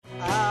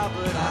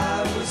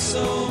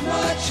so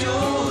much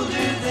older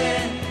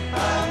then,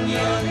 I'm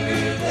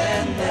younger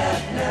than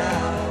that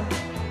now.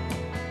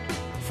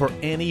 For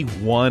any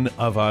one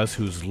of us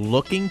who's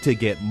looking to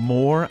get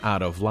more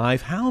out of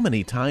life, how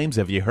many times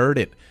have you heard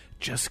it?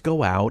 Just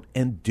go out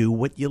and do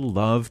what you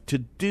love to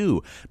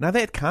do. Now,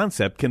 that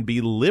concept can be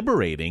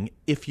liberating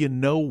if you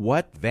know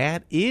what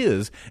that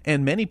is,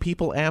 and many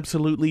people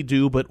absolutely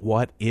do, but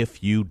what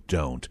if you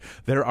don't?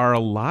 There are a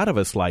lot of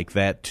us like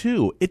that,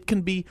 too. It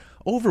can be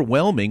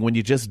overwhelming when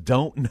you just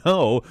don't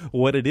know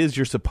what it is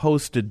you're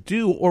supposed to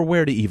do or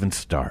where to even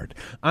start.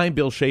 I'm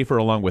Bill Schaefer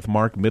along with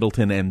Mark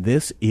Middleton, and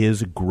this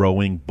is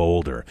Growing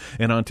Bolder.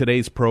 And on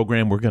today's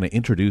program, we're going to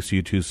introduce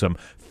you to some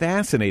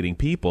fascinating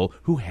people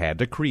who had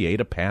to create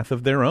a path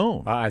of their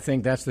own. I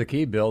think that's the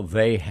key, Bill.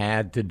 They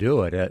had to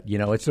do it.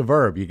 It's a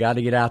verb. You got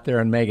to get out there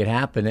and make it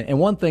happen. And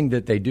one thing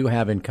that they do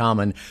have in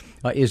common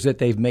is that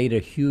they've made a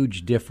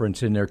huge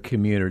difference in their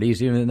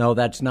communities, even though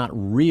that's not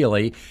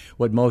really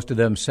what most of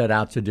them set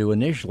out to do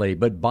initially.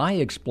 But by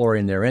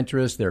exploring their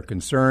interests, their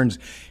concerns,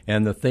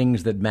 and the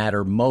things that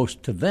matter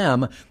most to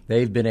them,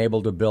 they've been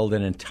able to build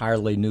an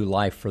entirely new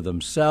life for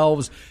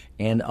themselves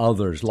and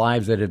others,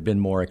 lives that have been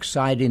more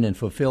exciting and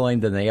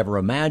fulfilling than they ever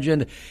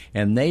imagined,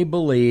 and they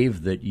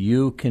believe that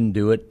you can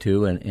do it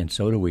too, and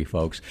so do we,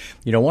 folks.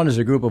 One is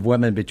a group of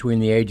women between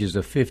the ages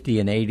of 50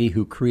 and 80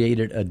 who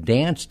created a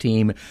dance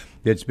team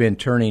that's been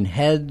turning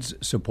heads,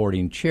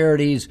 supporting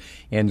charities,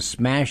 and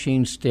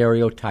smashing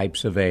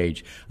stereotypes of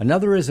age.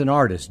 Another is an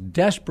artist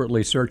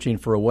desperately searching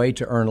for a way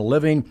to earn a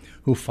living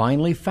who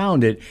finally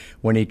found it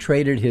when he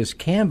traded his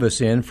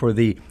canvas in for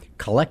the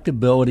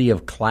collectability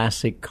of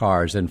classic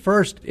cars. And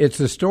first, it's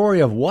the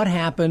story of what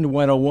happened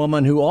when a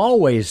woman who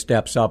always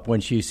steps up when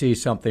she sees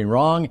something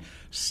wrong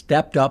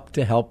stepped up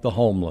to help the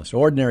homeless.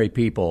 Ordinary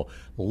people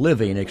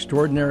living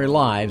extraordinary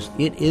lives.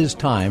 It is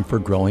time for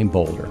Growing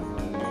Bolder.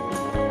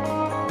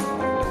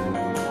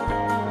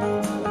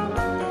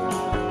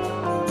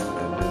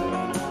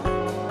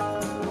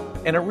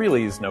 And it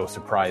really is no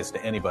surprise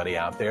to anybody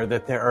out there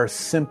that there are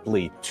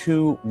simply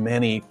too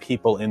many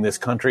people in this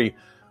country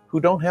who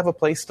don't have a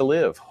place to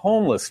live.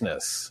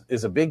 Homelessness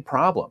is a big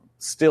problem.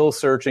 Still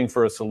searching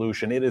for a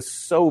solution. It is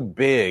so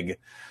big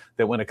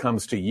that when it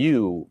comes to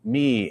you,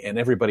 me, and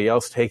everybody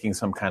else taking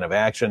some kind of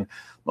action,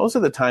 most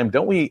of the time,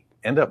 don't we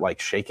end up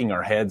like shaking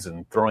our heads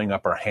and throwing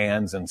up our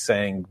hands and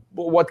saying,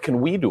 well, what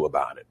can we do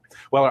about it?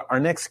 Well, our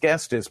next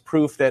guest is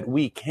proof that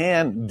we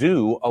can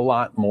do a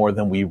lot more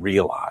than we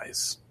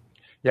realize.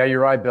 Yeah,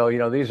 you're right,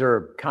 Bill. These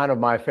are kind of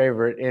my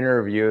favorite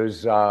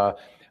interviews.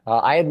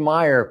 I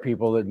admire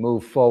people that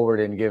move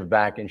forward and give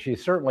back, and she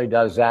certainly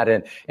does that.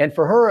 And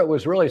for her, it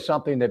was really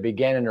something that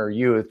began in her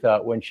youth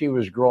when she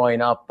was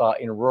growing up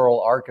in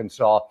rural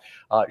Arkansas.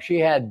 She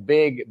had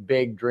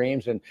big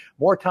dreams, and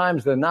more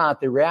times than not,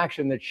 the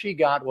reaction that she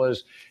got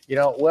was,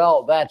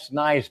 well, that's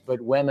nice, but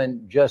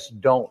women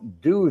just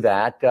don't do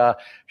that.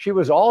 She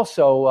was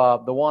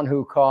also the one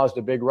who caused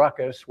a big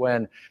ruckus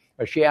when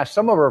she asked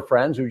some of her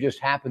friends, who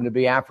just happened to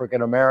be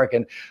African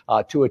American,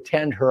 to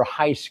attend her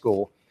high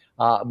school.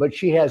 But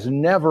she has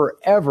never,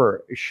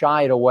 ever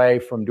shied away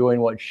from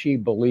doing what she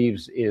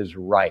believes is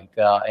right.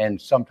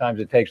 And sometimes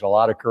it takes a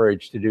lot of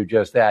courage to do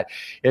just that.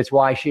 It's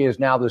why she is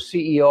now the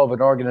CEO of an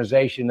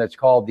organization that's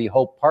called the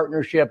Hope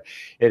Partnership.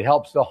 It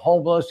helps the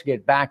homeless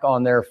get back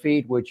on their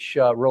feet, which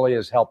really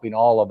is helping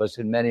all of us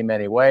in many,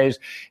 many ways.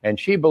 And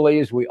she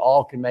believes we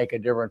all can make a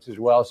difference as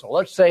well. So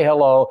let's say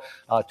hello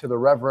to the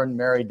Reverend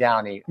Mary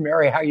Downey.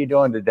 Mary, how are you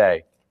doing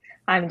today?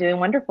 I'm doing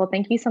wonderful.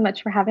 Thank you so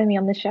much for having me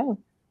on the show.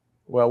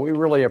 Well, we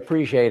really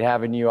appreciate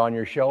having you on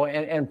your show.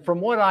 And from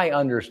what I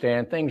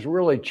understand, things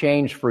really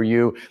changed for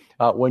you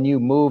when you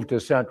moved to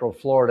Central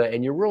Florida,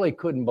 and you really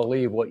couldn't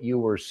believe what you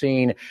were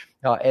seeing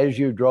as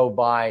you drove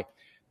by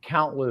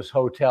countless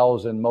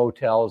hotels and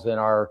motels in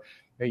our,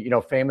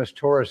 famous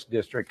tourist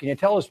district. Can you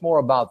tell us more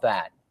about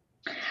that?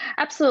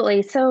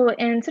 Absolutely. So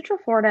in Central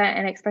Florida,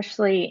 and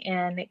especially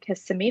in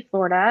Kissimmee,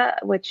 Florida,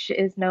 which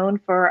is known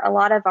for a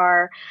lot of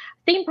our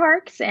theme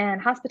parks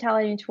and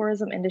hospitality and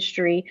tourism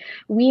industry,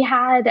 we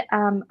had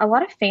a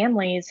lot of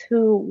families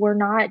who were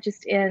not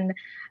just in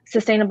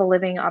sustainable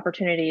living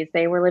opportunities.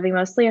 They were living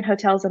mostly in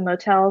hotels and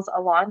motels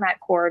along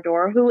that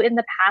corridor, who in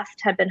the past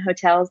had been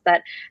hotels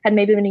that had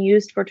maybe been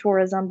used for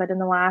tourism, but in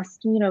the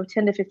last,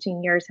 10 to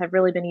 15 years have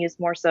really been used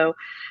more so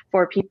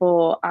for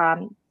people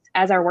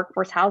as our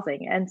workforce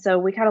housing. And so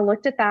we kind of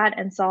looked at that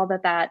and saw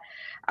that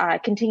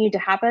continued to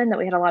happen, that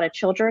we had a lot of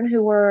children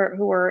who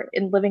were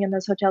living in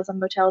those hotels and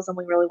motels, and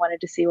we really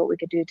wanted to see what we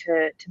could do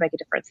to make a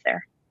difference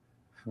there.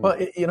 Well,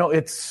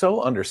 it's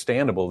so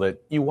understandable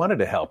that you wanted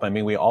to help. I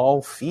mean, we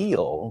all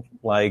feel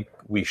like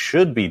we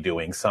should be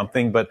doing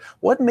something, but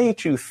what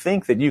made you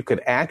think that you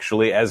could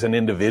actually, as an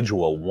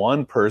individual,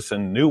 one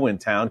person new in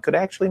town, could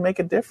actually make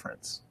a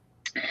difference?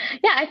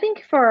 Yeah, I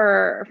think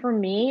for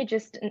me,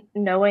 just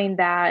knowing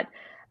that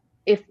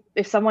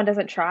if someone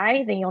doesn't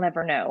try, then you'll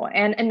never know.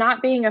 And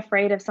not being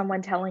afraid of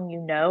someone telling you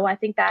no, I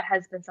think that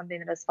has been something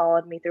that has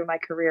followed me through my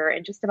career,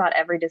 and just about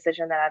every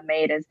decision that I've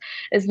made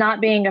is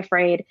not being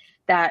afraid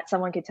that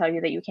someone could tell you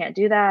that you can't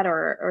do that,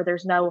 or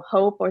there's no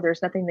hope, or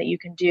there's nothing that you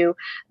can do.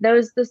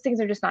 Those things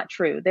are just not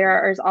true.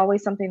 There is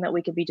always something that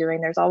we could be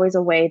doing. There's always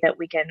a way that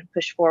we can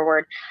push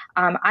forward.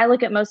 I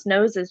look at most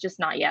no's as just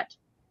not yet.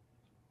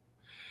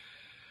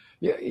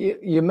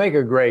 You make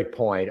a great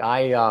point.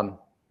 I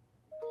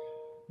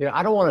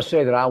don't want to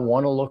say that I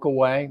want to look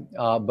away,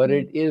 but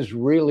it is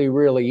really,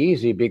 really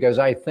easy, because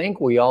I think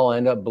we all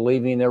end up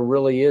believing there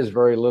really is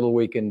very little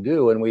we can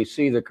do. And we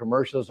see the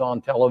commercials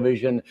on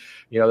television,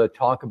 that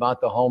talk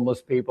about the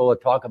homeless people,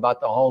 that talk about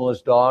the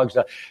homeless dogs,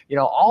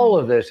 all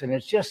of this. And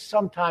it's just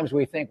sometimes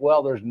we think,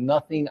 well, there's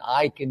nothing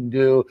I can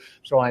do,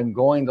 so I'm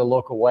going to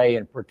look away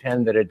and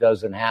pretend that it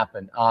doesn't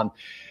happen.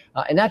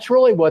 And that's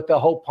really what the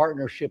Hope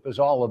Partnership is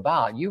all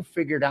about. You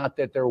figured out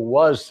that there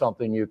was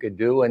something you could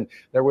do, and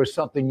there was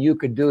something you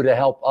could do to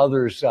help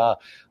others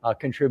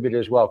contribute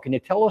as well. Can you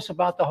tell us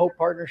about the Hope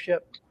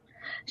Partnership?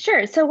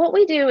 Sure. So what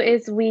we do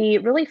is we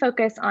really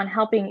focus on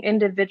helping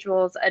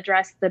individuals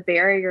address the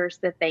barriers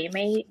that they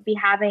may be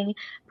having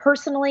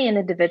personally and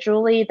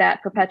individually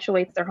that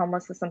perpetuates their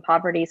homelessness and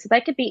poverty. So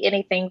that could be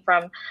anything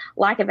from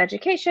lack of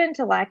education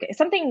to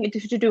something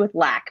to do with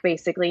lack,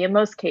 basically, in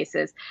most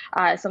cases.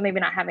 So maybe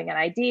not having an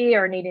ID,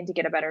 or needing to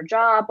get a better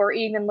job, or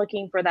even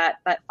looking for that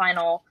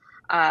final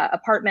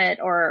apartment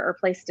or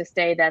place to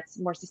stay that's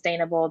more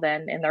sustainable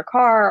than in their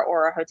car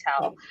or a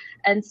hotel.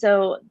 And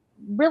so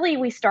really,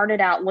 we started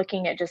out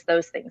looking at just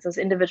those things, those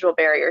individual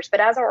barriers.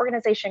 But as our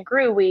organization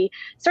grew, we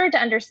started to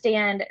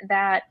understand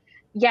that,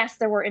 yes,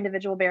 there were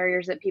individual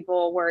barriers that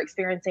people were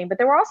experiencing, but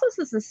there were also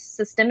some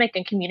systemic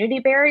and community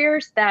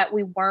barriers that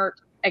we weren't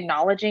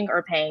acknowledging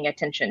or paying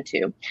attention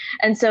to.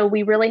 And so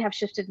we really have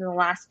shifted in the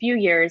last few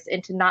years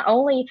into not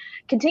only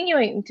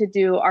continuing to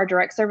do our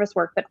direct service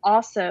work, but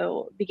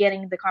also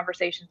beginning the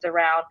conversations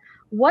around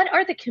what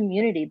are the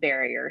community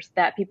barriers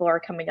that people are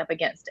coming up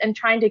against, and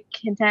trying to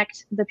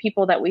connect the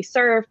people that we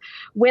serve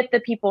with the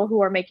people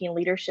who are making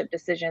leadership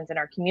decisions in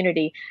our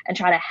community, and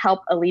try to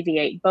help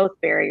alleviate both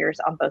barriers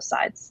on both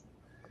sides.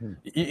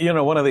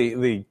 One of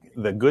the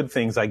good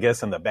things, I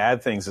guess, and the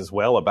bad things as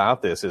well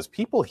about this is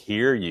people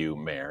hear you,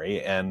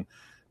 Mary, and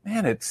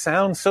man, it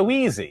sounds so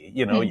easy.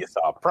 You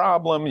saw a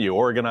problem, you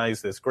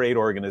organize this great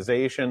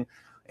organization,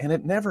 and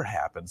it never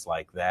happens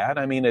like that.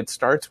 I mean, it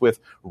starts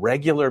with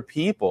regular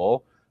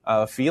people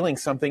feeling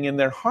something in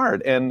their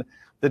heart. And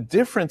the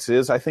difference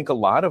is, I think a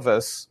lot of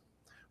us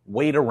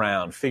wait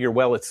around, figure,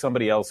 well, it's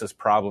somebody else's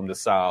problem to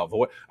solve.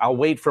 Or I'll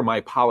wait for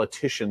my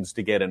politicians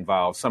to get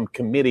involved, some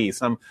committee,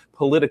 some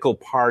political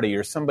party,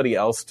 or somebody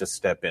else to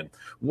step in.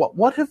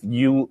 What have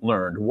you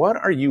learned? What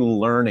are you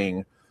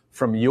learning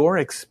from your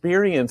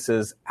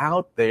experiences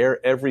out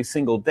there every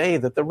single day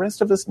that the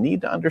rest of us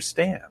need to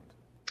understand?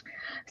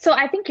 So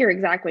I think you're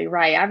exactly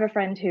right. I have a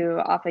friend who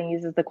often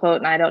uses the quote,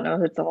 and I don't know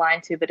who it's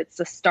aligned to, but it's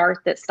the start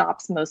that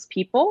stops most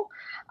people.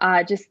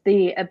 Just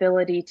the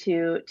ability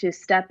to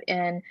step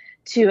in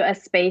to a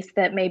space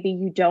that maybe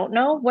you don't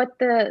know what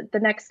the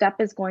next step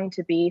is going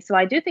to be. So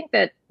I do think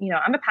that,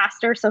 I'm a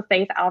pastor, so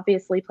faith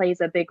obviously plays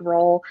a big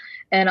role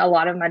in a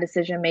lot of my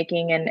decision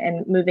making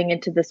and moving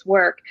into this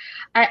work.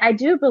 I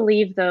do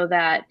believe, though,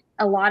 that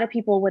a lot of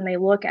people, when they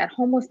look at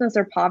homelessness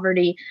or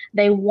poverty,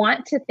 they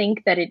want to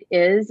think that it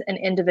is an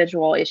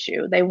individual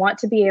issue. They want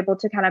to be able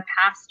to kind of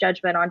pass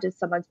judgment onto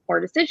someone's poor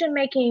decision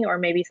making, or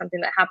maybe something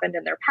that happened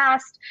in their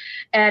past.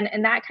 And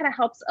that kind of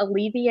helps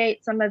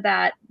alleviate some of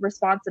that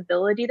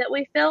responsibility that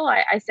we feel.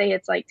 I say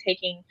it's like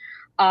taking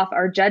off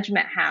our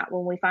judgment hat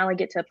when we finally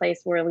get to a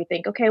place where we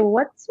think, okay, well,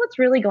 what's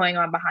really going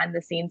on behind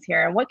the scenes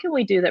here, and what can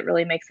we do that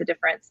really makes a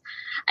difference?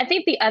 I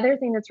think the other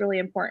thing that's really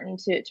important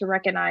to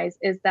recognize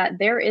is that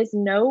there is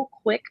no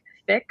quick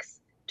fix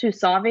to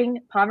solving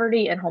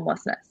poverty and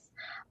homelessness.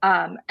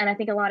 And I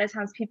think a lot of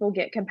times people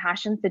get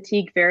compassion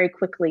fatigue very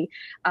quickly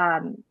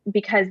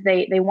because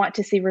they want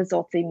to see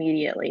results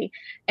immediately.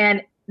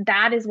 And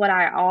that is what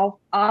I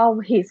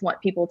always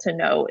want people to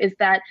know, is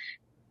that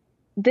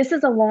this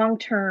is a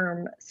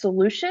long-term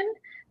solution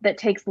that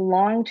takes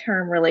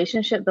long-term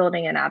relationship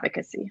building and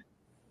advocacy.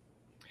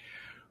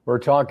 We're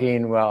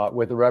talking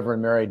with the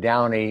Reverend Mary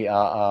Downey,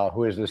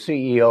 who is the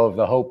CEO of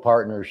the Hope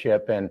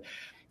Partnership. And,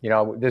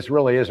 this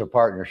really is a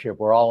partnership.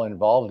 We're all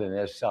involved in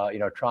this,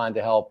 trying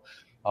to help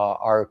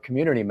our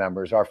community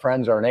members, our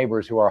friends, our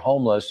neighbors who are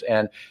homeless.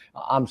 And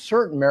I'm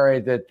certain,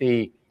 Mary, that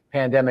the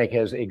pandemic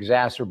has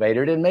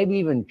exacerbated and maybe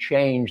even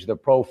changed the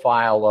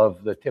profile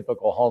of the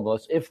typical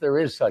homeless, if there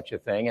is such a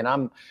thing. And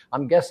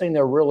I'm guessing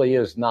there really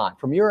is not.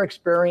 From your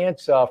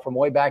experience, from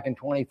way back in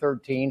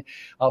 2013,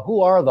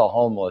 who are the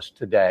homeless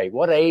today?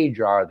 What age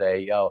are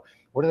they?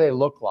 What do they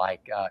look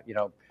like?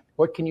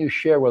 What can you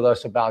share with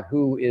us about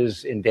who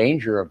is in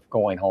danger of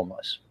going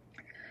homeless?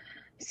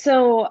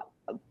 So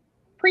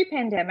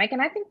pre-pandemic,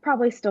 and I think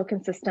probably still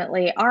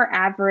consistently, our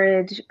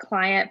average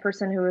client,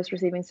 person who was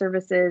receiving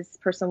services,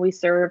 person we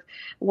serve,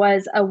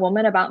 was a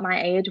woman about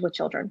my age with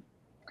children.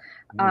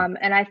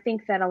 And I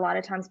think that a lot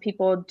of times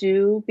people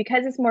do,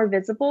 because it's more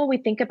visible, we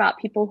think about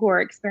people who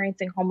are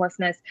experiencing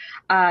homelessness,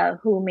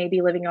 who may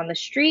be living on the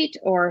street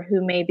or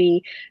who may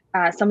be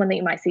someone that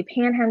you might see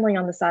panhandling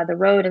on the side of the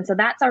road. And so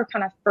that's our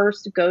kind of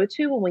first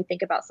go-to when we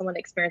think about someone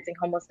experiencing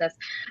homelessness.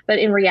 But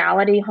in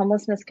reality,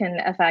 homelessness can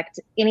affect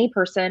any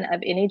person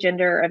of any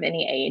gender, of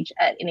any age,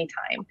 at any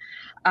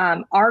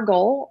time. Our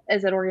goal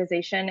as an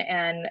organization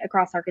and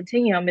across our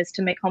continuum is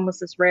to make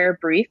homelessness rare,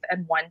 brief,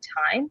 and one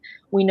time.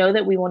 We know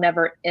that we will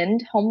never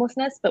end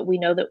homelessness, but we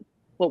know that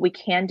what we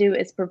can do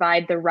is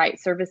provide the right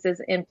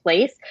services in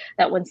place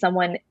that when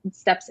someone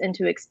steps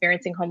into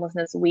experiencing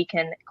homelessness, we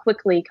can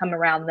quickly come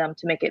around them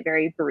to make it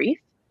very brief.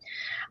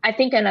 I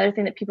think another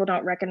thing that people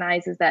don't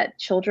recognize is that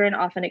children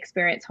often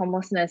experience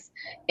homelessness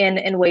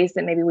in ways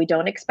that maybe we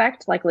don't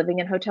expect, like living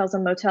in hotels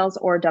and motels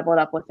or doubled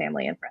up with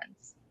family and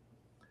friends.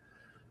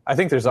 I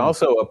think there's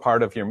also a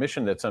part of your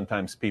mission that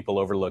sometimes people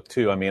overlook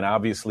too. I mean,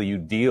 obviously you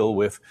deal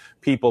with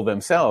people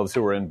themselves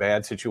who are in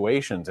bad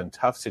situations and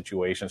tough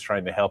situations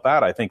trying to help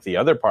out. I think the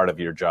other part of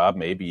your job,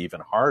 maybe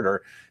even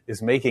harder,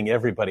 is making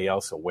everybody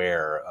else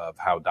aware of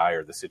how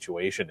dire the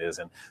situation is.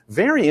 And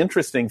very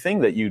interesting thing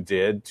that you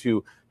did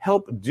to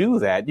help do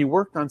that. You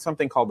worked on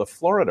something called the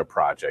Florida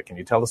Project. Can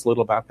you tell us a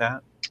little about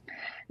that?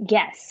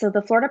 Yes. So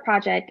the Florida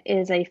Project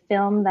is a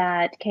film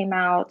that came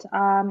out,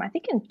 I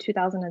think in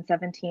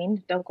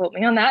 2017. Don't quote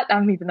me on that,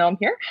 even though I'm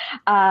here.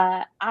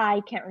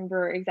 I can't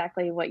remember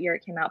exactly what year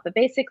it came out, but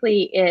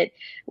basically it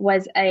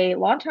was a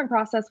long-term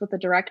process with the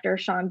director,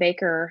 Sean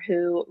Baker,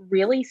 who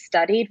really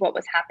studied what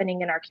was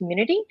happening in our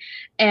community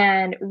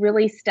and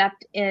really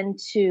stepped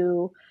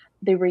into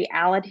the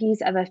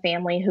realities of a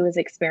family who is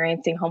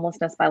experiencing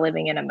homelessness by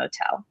living in a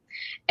motel.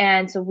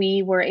 And so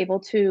we were able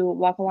to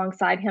walk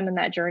alongside him in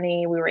that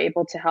journey. We were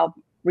able to help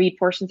read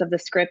portions of the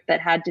script that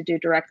had to do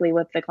directly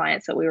with the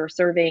clients that we were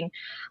serving,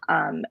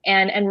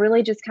 and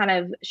really just kind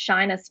of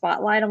shine a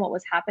spotlight on what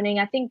was happening.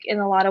 I think in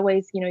a lot of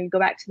ways, you go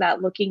back to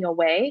that looking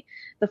away.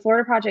 The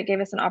Florida Project gave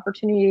us an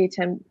opportunity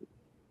to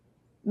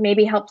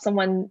maybe help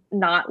someone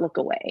not look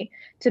away,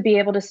 to be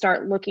able to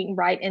start looking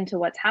right into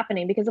what's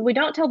happening. Because if we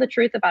don't tell the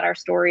truth about our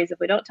stories, if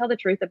we don't tell the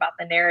truth about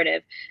the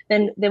narrative,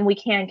 then we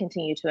can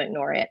continue to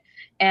ignore it.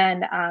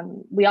 And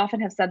we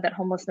often have said that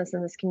homelessness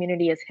in this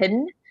community is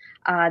hidden,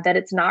 that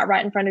it's not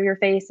right in front of your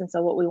face. And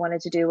so what we wanted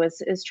to do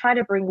is try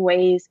to bring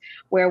ways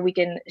where we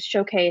can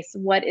showcase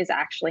what is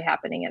actually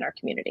happening in our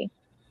community.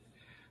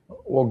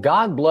 Well,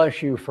 God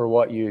bless you for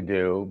what you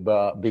do,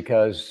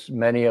 because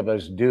many of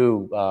us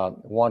do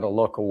want to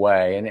look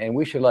away. And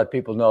we should let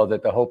people know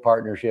that the Hope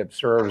Partnership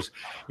serves,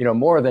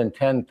 more than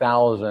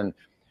 10,000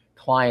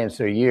 clients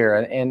a year.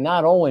 And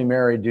not only,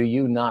 Mary, do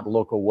you not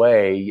look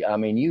away, I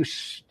mean, you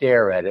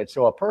stare at it.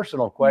 So a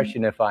personal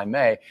question, if I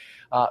may,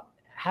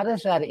 how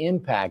does that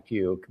impact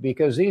you?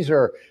 Because these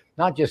are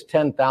not just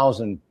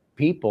 10,000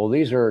 people,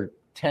 these are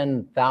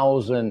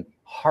 10,000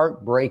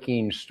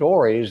 heartbreaking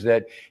stories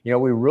that, we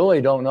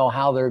really don't know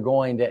how they're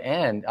going to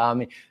end.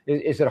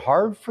 Is it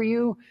hard for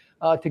you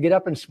to get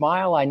up and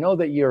smile? I know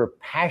that you're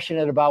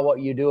passionate about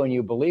what you do and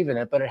you believe in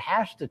it, but it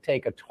has to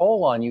take a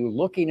toll on you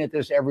looking at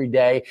this every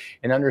day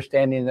and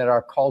understanding that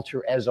our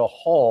culture as a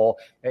whole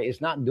is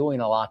not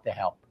doing a lot to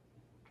help.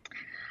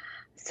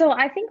 So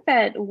I think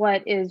that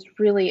what is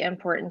really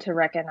important to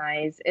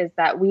recognize is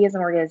that we as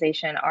an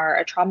organization are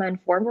a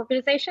trauma-informed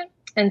organization.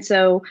 And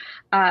so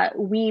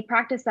we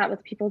practice that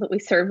with people that we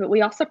serve, but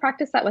we also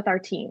practice that with our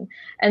team.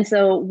 And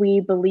so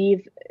we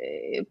believe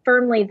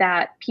firmly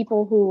that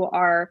people who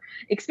are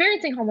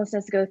experiencing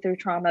homelessness go through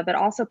trauma, but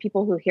also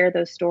people who hear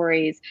those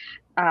stories,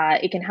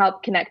 it can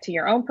help connect to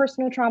your own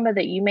personal trauma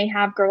that you may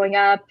have growing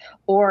up,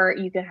 or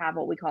you could have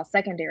what we call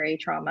secondary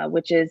trauma,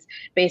 which is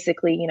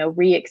basically,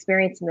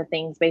 re-experiencing the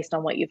things based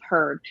on what you've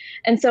heard.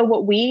 And so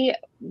what we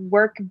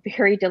work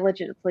very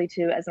diligently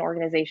to as an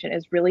organization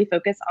is really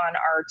focus on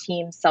our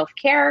team's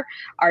self-care,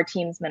 our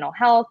team's mental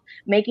health,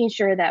 making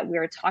sure that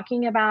we're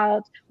talking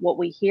about what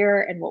we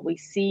hear and what we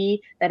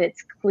see, that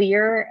it's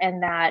clear,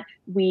 and that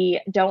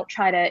we don't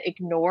try to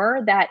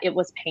ignore that it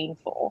was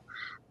painful.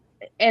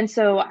 And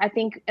so I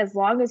think as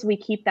long as we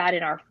keep that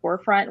in our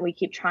forefront, we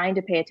keep trying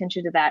to pay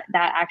attention to that,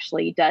 that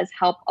actually does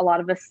help a lot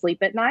of us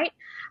sleep at night.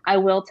 I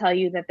will tell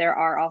you that there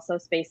are also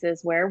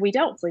spaces where we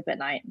don't sleep at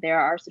night.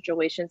 There are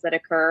situations that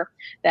occur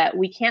that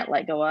we can't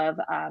let go of,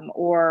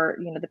 or,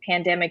 the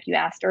pandemic, you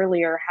asked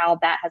earlier how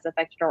that has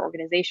affected our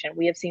organization.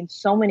 We have seen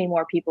so many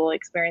more people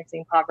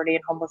experiencing poverty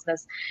and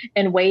homelessness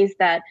in ways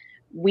that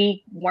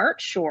we weren't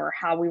sure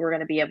how we were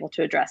going to be able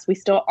to address. We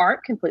still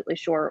aren't completely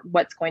sure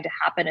what's going to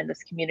happen in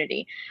this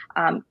community.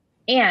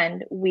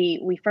 And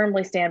we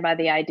firmly stand by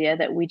the idea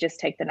that we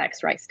just take the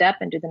next right step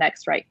and do the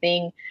next right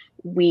thing.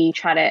 We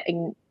try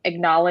to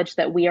acknowledge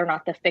that we are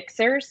not the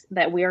fixers,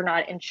 that we are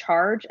not in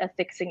charge of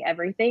fixing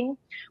everything.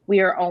 We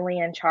are only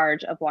in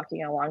charge of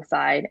walking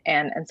alongside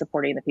and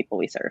supporting the people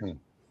we serve.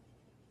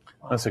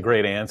 That's a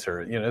great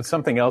answer. It's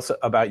something else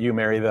about you,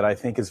 Mary, that I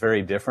think is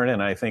very different.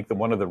 And I think that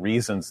one of the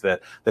reasons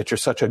that you're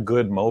such a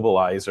good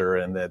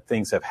mobilizer and that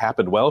things have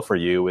happened well for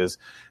you is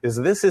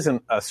this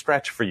isn't a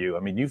stretch for you.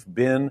 I mean, you've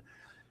been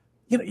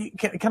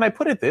Can I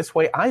put it this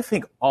way? I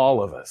think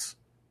all of us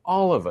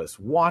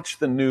watch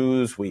the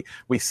news.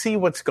 We see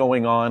what's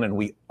going on, and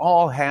we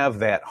all have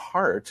that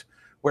heart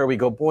where we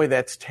go, boy,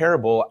 that's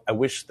terrible. I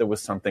wish there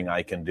was something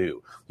I can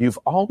do. You've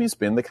always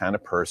been the kind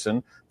of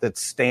person that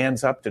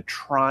stands up to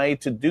try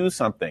to do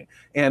something.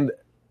 And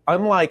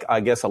unlike, I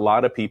guess, a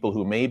lot of people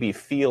who maybe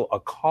feel a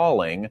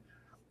calling,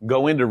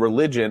 go into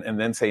religion and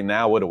then say,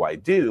 now what do I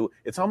do?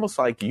 It's almost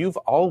like you've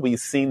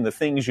always seen the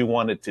things you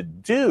wanted to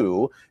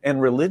do,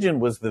 and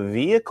religion was the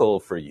vehicle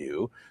for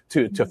you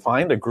to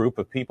find a group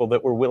of people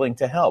that were willing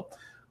to help.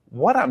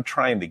 What I'm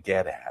trying to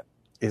get at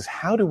is,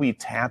 how do we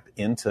tap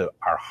into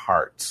our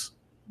hearts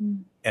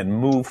and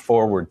move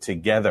forward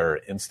together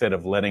instead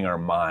of letting our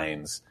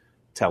minds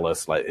tell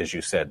us, like, as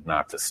you said,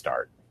 not to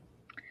start?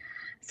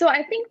 So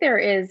I think there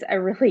is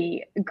a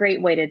really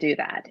great way to do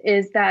that,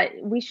 is that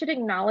we should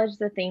acknowledge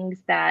the things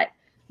that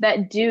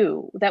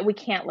we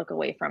can't look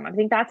away from. I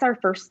think that's our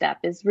first step,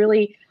 is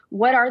really,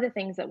 what are the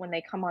things that when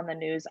they come on the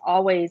news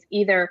always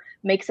either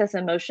makes us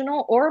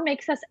emotional or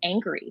makes us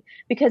angry?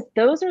 Because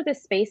those are the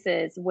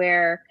spaces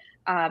where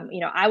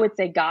I would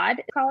say God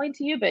is calling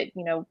to you, but,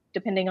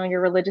 depending on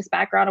your religious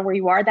background and where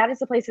you are, that is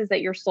the places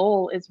that your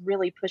soul is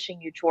really pushing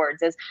you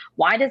towards, is,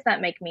 why does that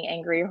make me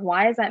angry? Or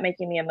why is that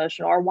making me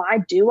emotional? Or why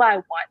do I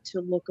want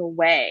to look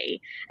away?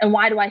 And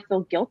why do I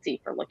feel guilty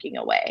for looking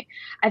away?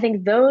 I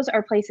think those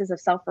are places of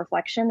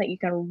self-reflection that you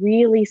can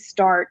really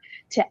start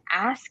to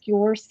ask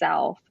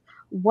yourself,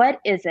 what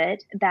is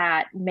it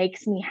that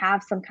makes me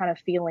have some kind of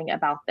feeling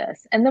about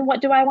this? And then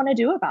what do I want to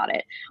do about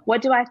it?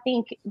 What do I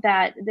think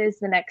that is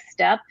the next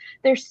step?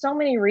 There's so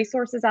many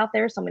resources out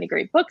there, so many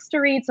great books to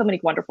read, so many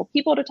wonderful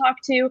people to talk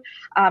to.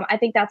 I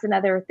think that's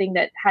another thing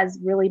that has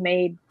really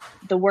made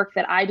the work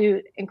that I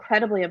do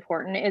incredibly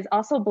important, is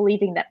also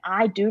believing that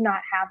I do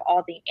not have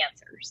all the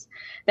answers,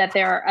 that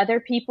there are other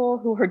people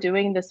who are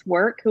doing this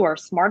work, who are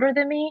smarter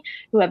than me,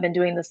 who have been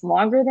doing this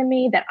longer than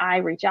me, that I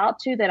reach out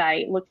to, that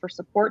I look for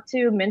support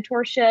to,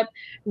 mentorship,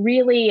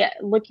 really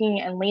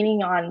looking and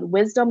leaning on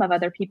wisdom of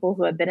other people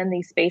who have been in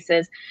these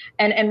spaces,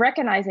 and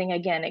recognizing,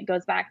 again, it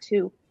goes back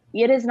to,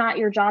 it is not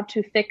your job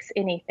to fix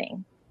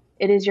anything.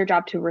 It is your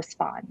job to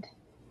respond.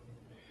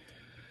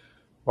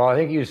 Well, I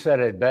think you said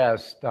it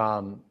best.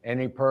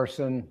 Any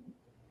person,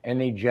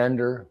 any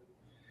gender,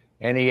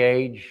 any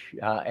age,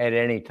 at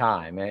any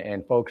time.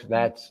 And folks,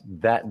 that's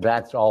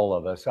all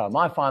of us.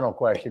 My final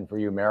question for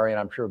you, Mary, and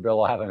I'm sure Bill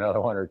will have another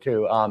one or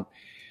two.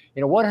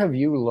 What have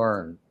you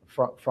learned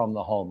from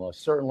the homeless?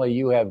 Certainly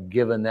you have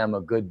given them a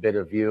good bit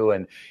of you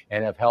and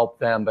have helped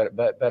them,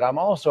 but I'm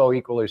also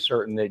equally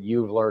certain that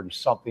you've learned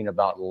something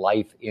about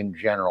life in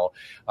general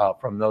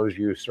from those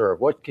you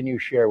serve. What can you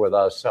share with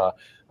us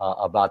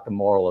about the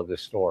moral of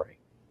this story?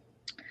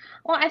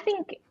 Well, I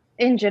think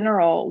in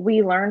general,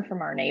 we learn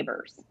from our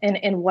neighbors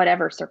in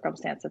whatever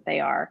circumstance that they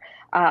are.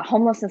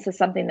 Homelessness is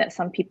something that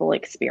some people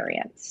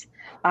experience.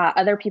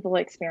 Other people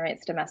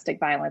experience domestic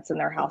violence in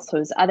their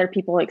households. Other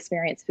people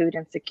experience food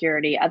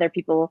insecurity. Other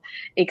people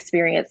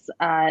experience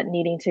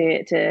needing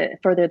to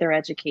further their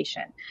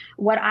education.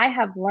 What I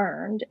have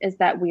learned is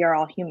that we are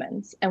all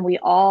humans, and we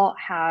all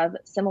have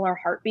similar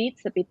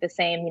heartbeats that beat the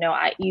same.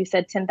 You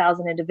said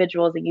 10,000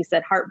 individuals, and you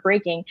said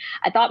heartbreaking.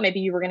 I thought maybe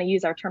you were going to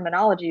use our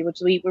terminology, which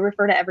we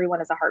refer to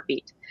everyone as a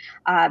heartbeat,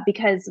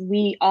 because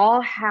we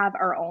all have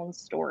our own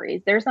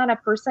stories. There's not a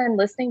person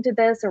listening to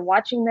this or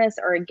watching this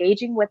or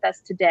engaging with us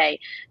today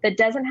that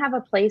doesn't have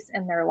a place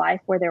in their life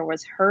where there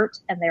was hurt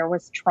and there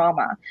was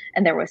trauma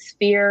and there was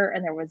fear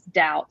and there was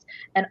doubt.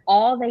 And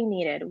all they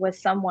needed was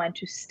someone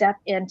to step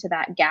into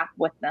that gap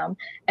with them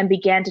and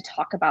began to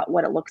talk about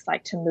what it looks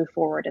like to move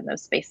forward in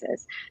those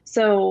spaces.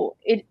 So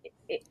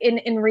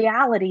in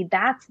reality,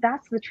 that's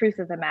the truth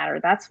of the matter.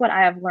 That's what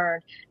I have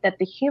learned, that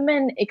the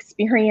human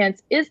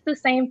experience is the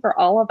same for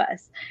all of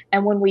us.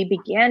 And when we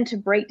begin to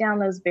break down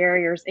those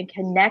barriers and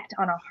connect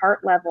on a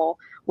heart level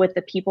with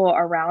the people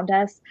around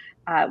us,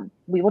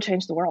 we will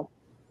change the world.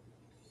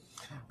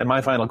 And my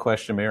final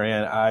question,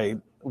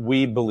 Marianne,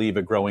 we believe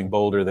at Growing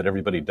Bolder that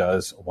everybody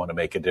does want to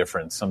make a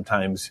difference.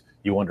 Sometimes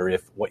you wonder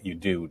if what you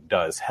do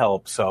does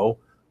help. So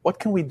what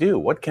can we do?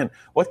 What can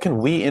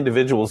we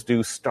individuals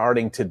do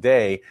starting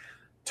today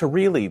to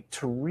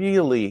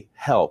really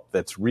help,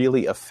 that's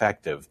really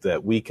effective,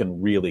 that we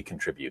can really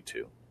contribute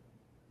to?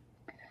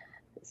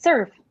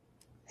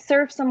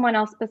 Serve someone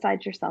else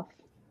besides yourself.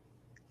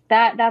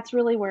 That's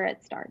really where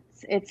it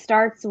starts. It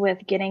starts with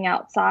getting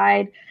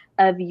outside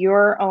of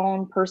your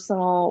own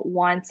personal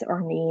wants or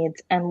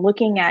needs and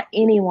looking at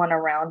anyone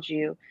around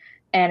you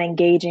and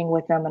engaging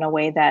with them in a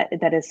way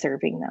that is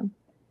serving them.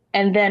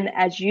 And then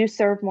as you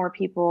serve more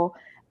people,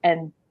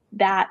 and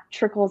that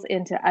trickles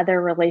into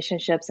other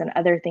relationships and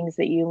other things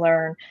that you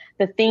learn,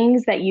 the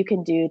things that you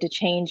can do to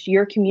change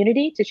your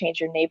community, to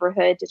change your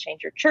neighborhood, to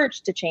change your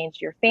church, to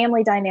change your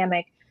family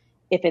dynamic,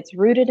 if it's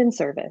rooted in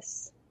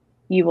service,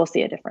 you will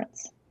see a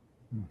difference.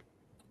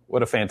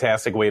 What a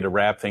fantastic way to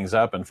wrap things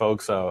up. And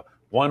folks,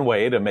 one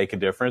way to make a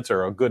difference,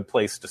 or a good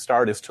place to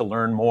start, is to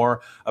learn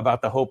more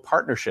about the Hope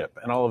Partnership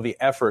and all of the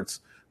efforts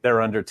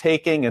they're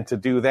undertaking. And to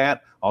do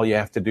that, all you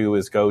have to do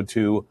is go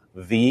to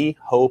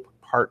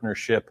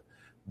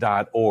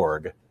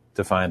thehopepartnership.org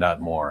to find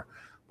out more.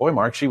 Boy,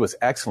 Mark, she was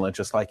excellent,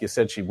 just like you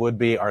said she would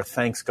be. Our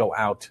thanks go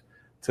out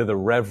to the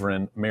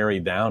Reverend Mary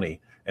Downey.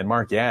 And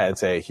Mark, yeah,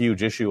 it's a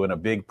huge issue and a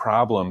big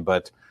problem,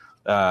 but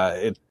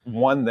it's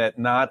one that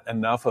not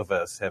enough of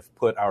us have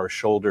put our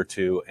shoulder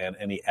to and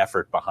any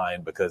effort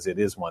behind, because it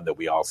is one that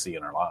we all see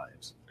in our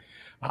lives.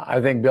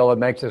 I think, Bill, it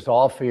makes us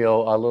all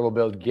feel a little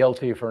bit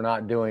guilty for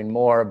not doing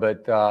more,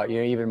 but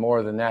even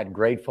more than that,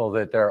 grateful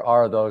that there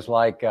are those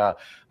like the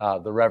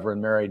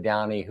Reverend Mary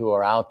Downey who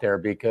are out there,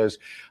 because,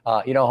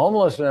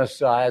 homelessness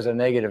has a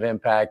negative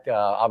impact,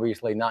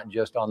 obviously not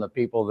just on the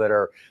people that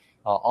are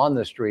on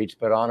the streets,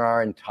 but on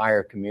our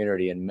entire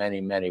community in many,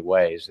 many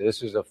ways.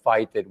 This is a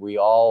fight that we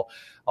all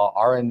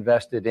are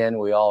invested in.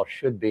 We all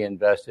should be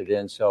invested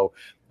in. So,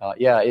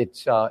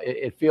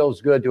 it feels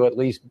good to at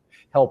least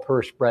help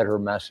her spread her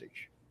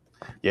message.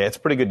 Yeah, it's a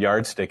pretty good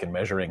yardstick in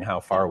measuring how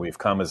far we've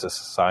come as a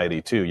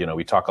society, too.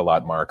 We talk a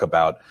lot, Mark,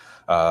 about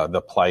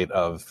the plight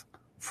of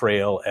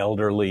frail,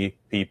 elderly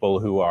people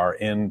who are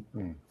in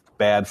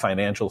bad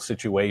financial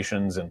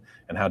situations and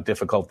how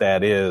difficult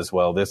that is.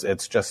 Well,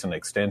 it's just an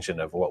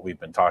extension of what we've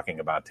been talking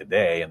about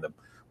today. And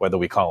whether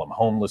we call them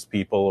homeless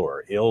people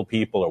or ill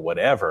people or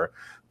whatever,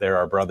 they're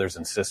our brothers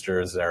and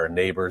sisters, they're our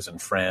neighbors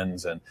and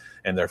friends, and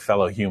they're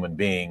fellow human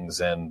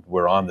beings. And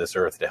we're on this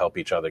earth to help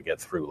each other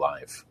get through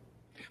life.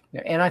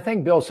 And I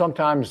think, Bill,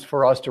 sometimes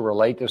for us to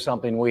relate to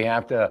something, we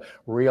have to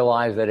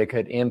realize that it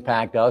could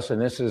impact us.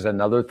 And this is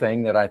another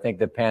thing that I think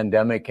the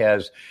pandemic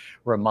has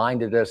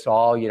reminded us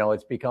all.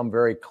 It's become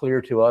very clear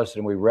to us,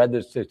 and we read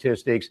the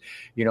statistics,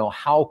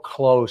 how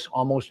close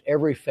almost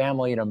every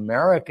family in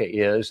America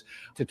is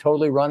to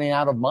totally running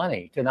out of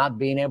money, to not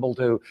being able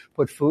to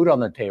put food on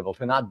the table,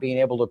 to not being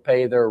able to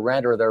pay their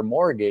rent or their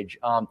mortgage.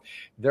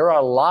 There are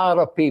a lot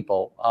of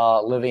people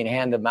living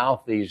hand to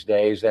mouth these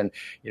days. And,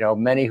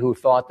 many who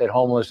thought that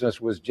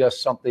homelessness was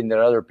just something that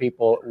other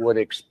people would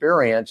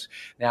experience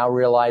now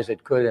realize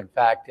it could, in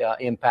fact,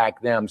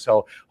 impact them.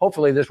 So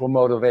hopefully this will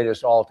motivate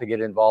us all to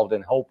get involved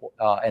in hope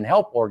and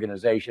help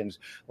organizations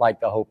like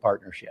the Hope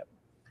Partnership.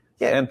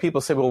 Yeah, and people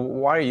say, well,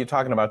 why are you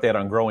talking about that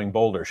on Growing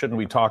Bolder? Shouldn't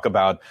we talk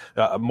about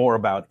more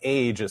about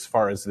age as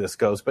far as this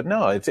goes? But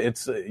no,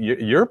 it's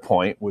your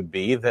point would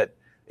be that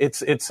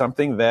it's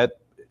something that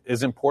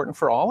is important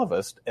for all of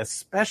us,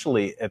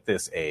 especially at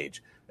this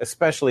age,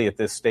 especially at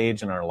this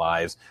stage in our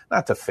lives,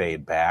 not to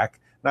fade back,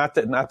 not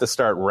to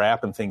start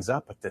wrapping things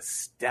up, but to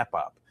step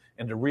up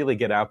and to really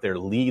get out there,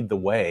 lead the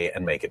way,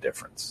 and make a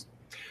difference.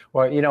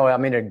 Well,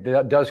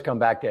 it does come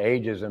back to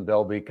ageism,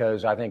 Bill,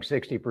 because I think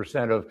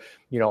 60% of,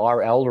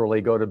 our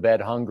elderly go to bed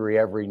hungry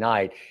every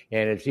night.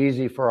 And it's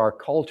easy for our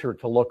culture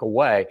to look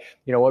away.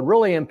 What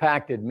really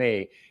impacted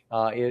me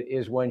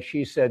is when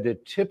she said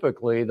that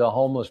typically the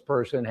homeless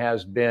person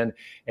has been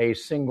a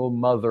single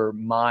mother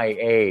my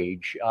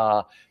age.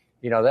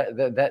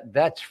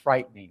 That's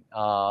frightening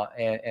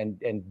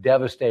and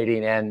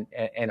devastating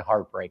and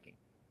heartbreaking.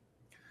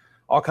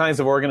 All kinds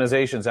of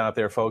organizations out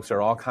there, folks. There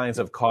are all kinds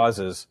of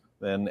causes.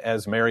 And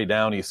as Mary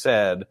Downey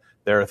said,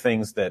 there are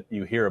things that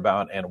you hear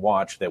about and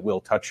watch that will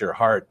touch your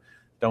heart.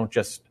 Don't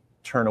just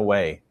turn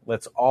away.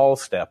 Let's all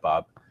step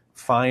up,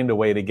 find a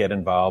way to get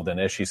involved. And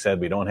as she said,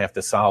 we don't have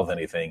to solve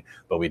anything,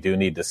 but we do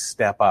need to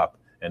step up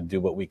and do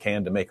what we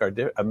can to make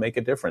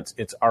a difference.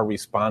 It's our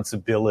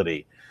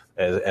responsibility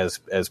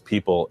as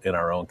people in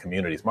our own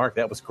communities. Mark,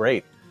 that was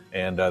great.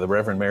 And the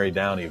Reverend Mary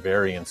Downey,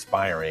 very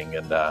inspiring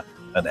and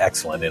an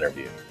excellent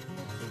interview.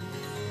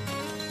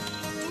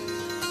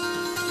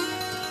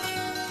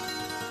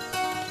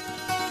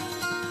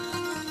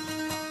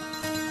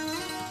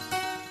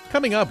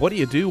 Coming up, what do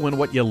you do when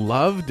what you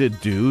love to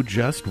do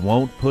just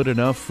won't put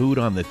enough food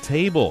on the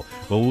table?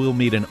 Well, we'll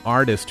meet an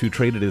artist who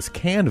traded his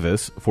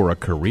canvas for a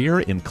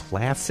career in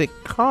classic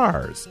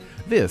cars.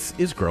 This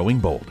is Growing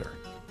Bolder.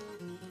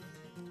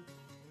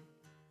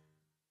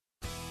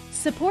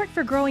 Support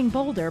for Growing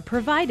Bolder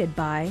provided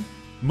by...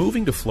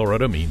 Moving to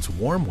Florida means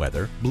warm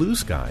weather, blue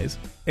skies,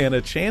 and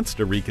a chance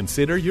to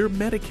reconsider your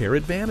Medicare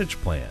Advantage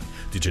plan.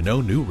 Did you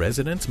know new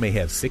residents may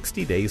have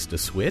 60 days to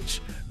switch?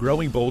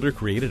 Growing Bolder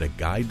created a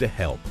guide to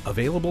help,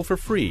 available for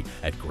free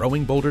at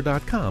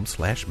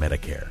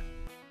growingbolder.com/Medicare.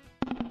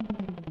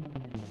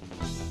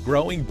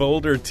 Growing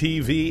Bolder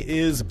TV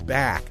is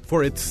back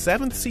for its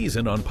 7th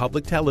season on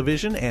public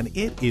television, and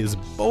it is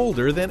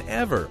bolder than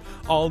ever.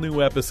 All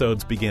new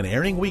episodes begin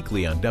airing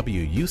weekly on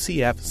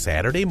WUCF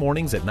Saturday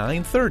mornings at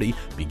 9:30,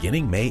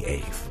 beginning May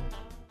 8th.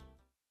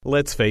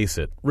 Let's face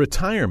it,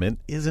 retirement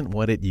isn't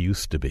what it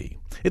used to be.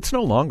 It's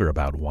no longer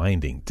about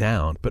winding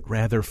down, but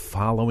rather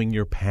following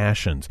your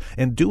passions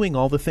and doing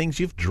all the things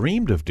you've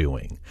dreamed of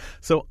doing.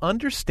 So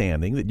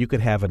understanding that you could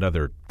have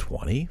another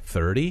 20,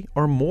 30,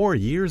 or more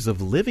years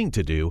of living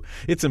to do,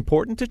 it's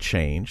important to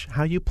change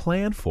how you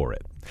plan for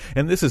it.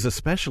 And this is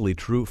especially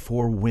true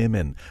for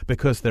women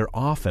because they're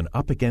often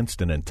up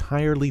against an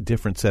entirely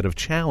different set of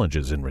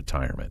challenges in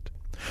retirement.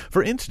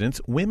 For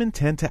instance, women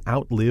tend to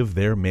outlive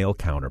their male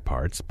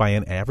counterparts by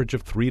an average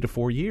of 3 to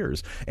 4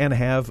 years and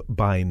have,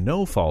 by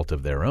no fault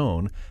of their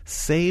own,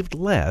 saved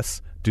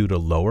less due to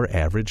lower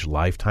average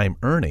lifetime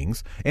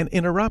earnings and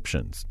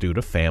interruptions due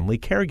to family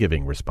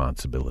caregiving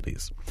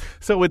responsibilities.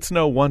 So it's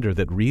no wonder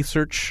that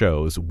research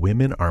shows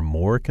women are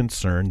more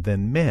concerned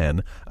than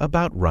men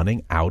about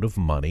running out of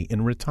money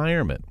in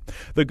retirement.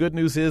 The good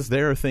news is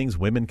there are things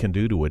women can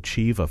do to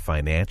achieve a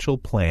financial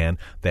plan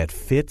that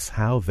fits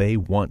how they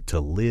want to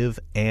live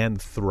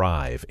and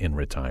thrive in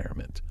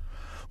retirement.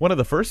 One of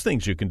the first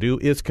things you can do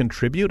is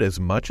contribute as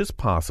much as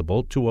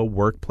possible to a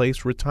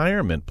workplace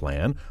retirement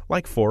plan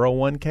like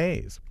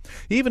 401ks.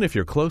 Even if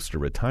you're close to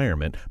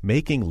retirement,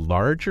 making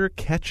larger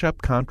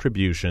catch-up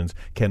contributions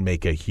can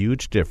make a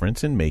huge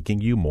difference in making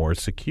you more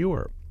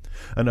secure.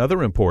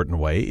 Another important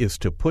way is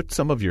to put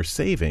some of your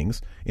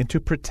savings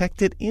into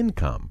protected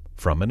income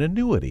from an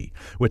annuity,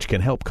 which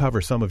can help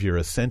cover some of your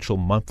essential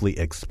monthly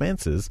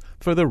expenses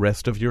for the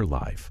rest of your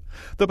life.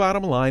 The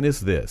bottom line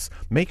is this: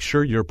 make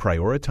sure you're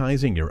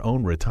prioritizing your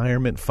own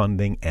retirement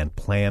funding and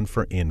plan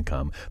for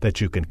income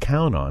that you can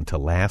count on to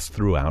last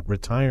throughout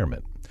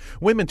retirement.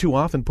 Women too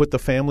often put the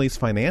family's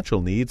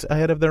financial needs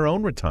ahead of their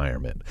own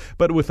retirement,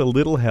 but with a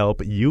little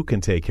help, you can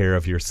take care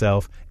of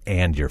yourself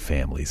and your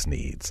family's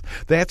needs.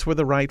 That's where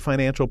the right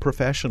financial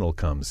professional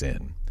comes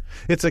in.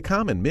 It's a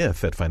common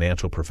myth that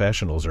financial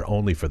professionals are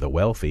only for the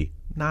wealthy.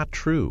 Not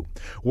true.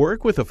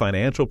 Work with a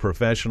financial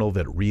professional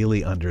that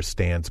really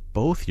understands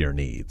both your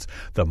needs,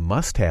 the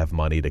must-have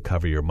money to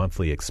cover your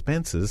monthly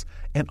expenses,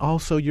 and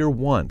also your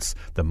wants,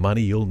 the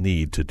money you'll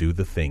need to do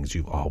the things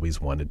you've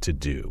always wanted to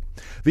do.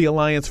 The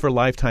Alliance for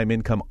Lifetime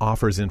Income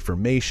offers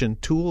information,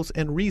 tools,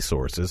 and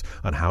resources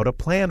on how to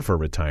plan for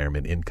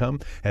retirement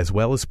income, as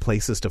well as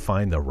places to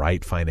find the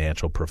right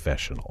financial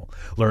professional.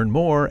 Learn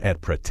more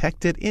at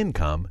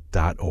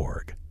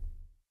protectedincome.org.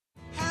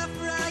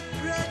 Half-right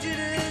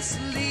prejudice,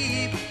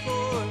 leave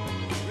for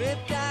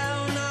rip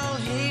down all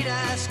hate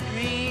ice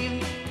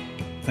cream.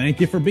 Thank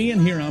you for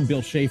being here. I'm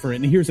Bill Schaefer,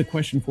 and here's a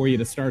question for you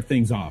to start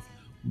things off.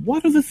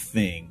 What are the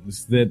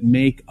things that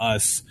make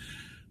us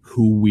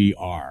who we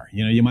are?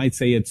 You know, you might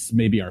say it's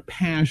maybe our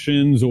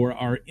passions or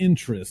our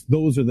interests.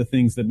 Those are the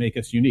things that make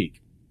us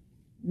unique.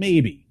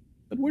 Maybe.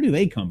 But where do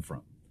they come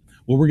from?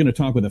 Well, we're going to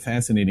talk with a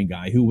fascinating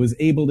guy who was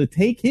able to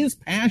take his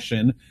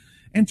passion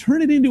and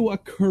turn it into a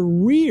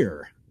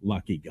career.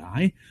 Lucky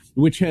guy,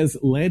 which has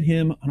led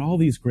him on all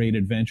these great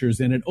adventures,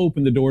 and it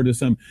opened the door to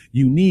some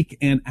unique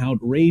and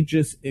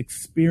outrageous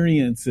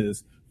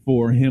experiences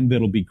for him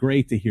that'll be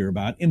great to hear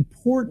about.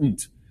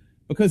 Important,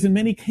 because in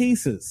many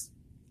cases,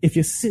 if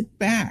you sit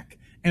back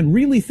and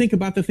really think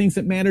about the things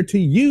that matter to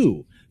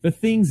you, the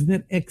things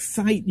that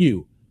excite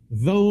you,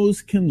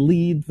 those can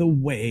lead the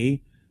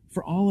way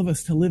for all of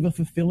us to live a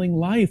fulfilling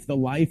life, the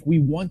life we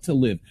want to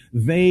live.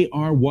 They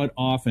are what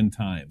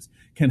oftentimes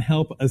can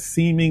help a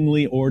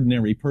seemingly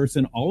ordinary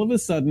person all of a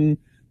sudden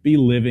be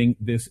living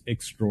this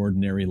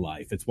extraordinary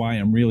life. It's why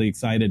I'm really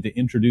excited to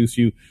introduce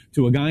you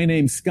to a guy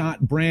named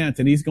Scott Brandt,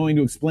 and he's going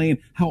to explain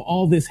how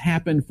all this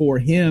happened for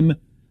him,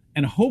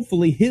 and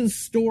hopefully his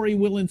story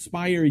will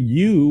inspire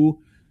you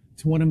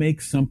to want to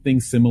make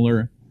something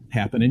similar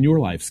happen in your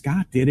life.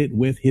 Scott did it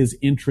with his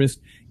interest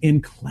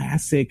in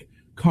classic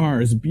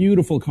cars,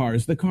 beautiful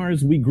cars, the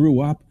cars we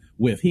grew up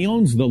with. He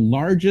owns the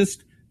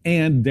largest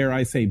and, dare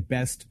I say,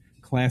 best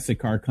classic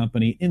car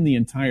company in the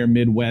entire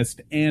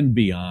Midwest and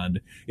beyond.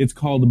 It's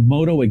called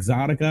Moto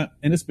Exotica,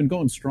 and it's been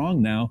going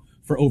strong now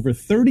for over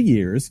 30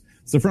 years.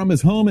 So from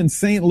his home in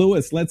St.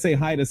 Louis, let's say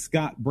hi to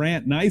Scott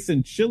Brandt. Nice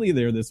and chilly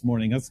there this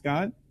morning, huh,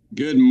 Scott?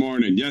 Good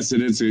morning. Yes,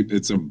 it is.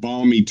 It's a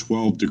balmy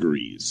 12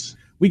 degrees.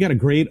 We got a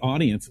great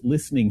audience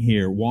listening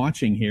here,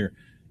 watching here,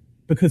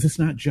 because it's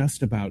not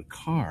just about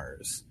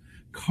cars.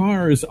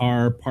 Cars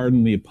are,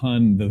 pardon the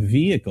pun, the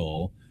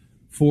vehicle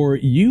for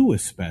you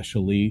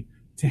especially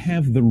to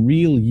have the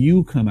real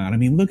you come out. I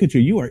mean, look at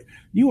you.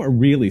 You are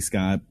really,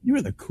 Scott, you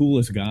are the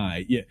coolest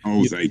guy.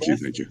 Thank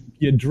you.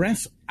 You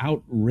dress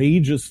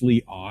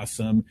outrageously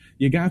awesome.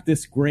 You got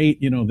this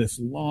great, this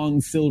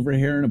long silver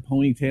hair and a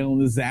ponytail and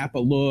the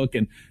Zappa look,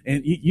 and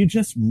you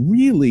just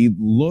really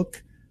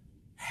look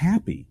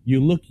happy.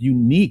 You look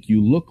unique.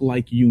 You look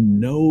like you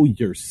know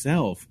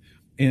yourself.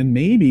 And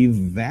maybe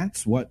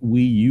that's what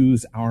we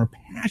use our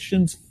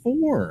passions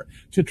for,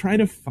 to try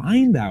to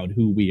find out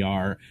who we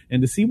are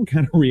and to see what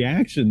kind of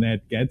reaction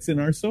that gets in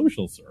our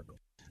social circle.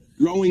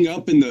 Growing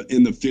up in the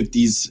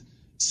 50s,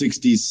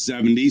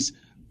 60s,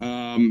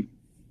 70s,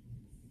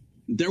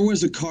 there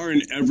was a car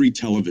in every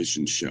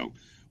television show,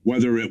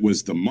 whether it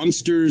was the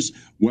Munsters,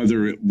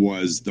 whether it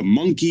was the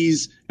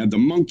Monkees and the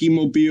Monkey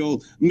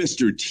Mobile,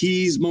 Mr.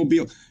 T's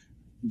Mobile.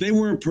 They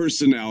were a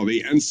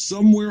personality, and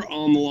somewhere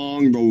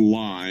along the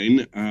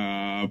line,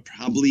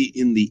 probably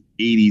in the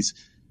 80s,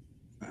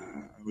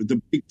 the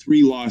big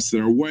three lost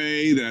their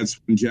way. That's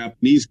when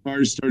Japanese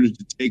cars started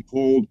to take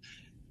hold.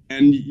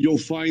 And you'll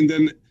find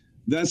then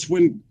that's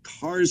when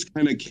cars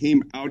kind of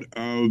came out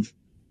of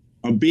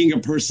being a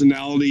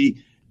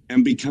personality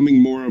and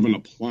becoming more of an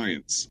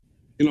appliance.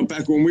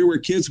 Back when we were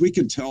kids, we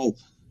could tell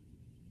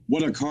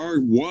what a car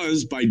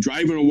was by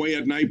driving away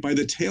at night by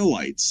the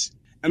taillights.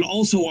 And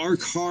also our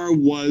car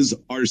was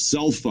our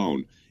cell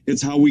phone.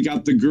 It's how we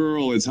got the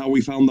girl. It's how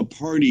we found the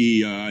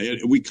party.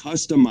 We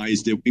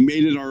customized it. We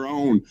made it our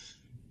own.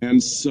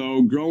 And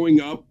so growing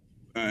up,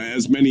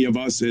 as many of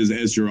us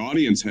as your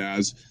audience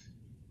has,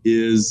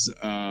 is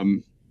a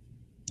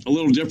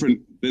little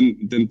different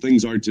than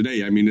things are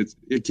today. I mean,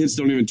 kids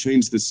don't even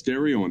change the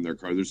stereo in their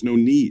car. There's no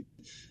need.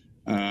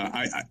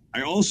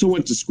 I also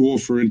went to school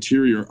for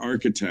interior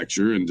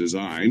architecture and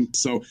design.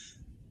 So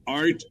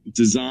art,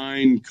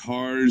 design,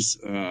 cars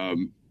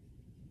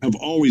have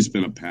always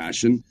been a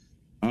passion.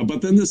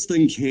 But then this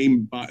thing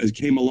came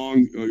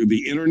along,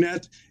 the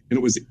internet, and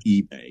it was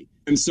eBay.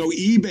 And so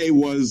eBay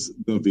was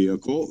the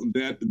vehicle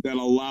that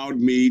allowed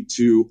me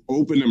to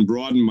open and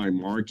broaden my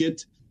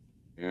market.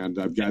 And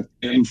I've got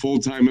 10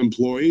 full-time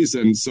employees.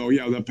 And so,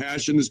 yeah, the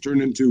passion has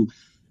turned into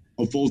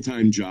a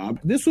full-time job.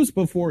 This was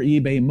before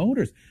eBay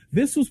Motors.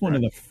 This was one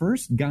of the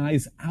first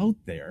guys out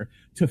there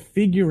to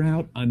figure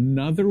out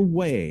another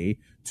way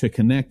to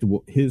connect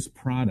his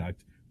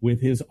product with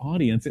his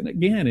audience. And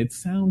again, it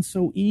sounds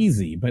so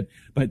easy, but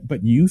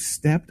you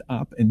stepped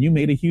up and you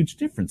made a huge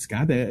difference,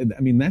 Scott. I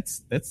mean,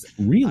 that's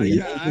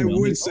really I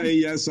would say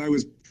yes. I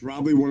was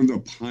probably one of the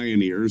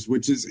pioneers,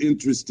 which is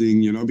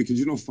interesting, because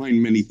you don't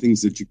find many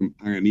things that you can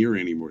pioneer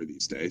anymore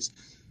these days.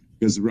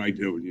 Because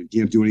you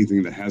can't do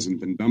anything that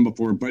hasn't been done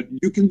before, but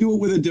you can do it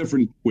with a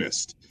different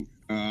twist.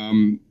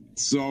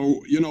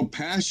 So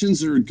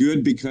passions are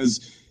good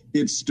because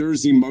it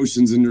stirs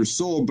emotions in your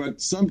soul, but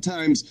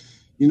sometimes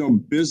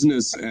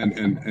business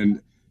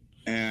and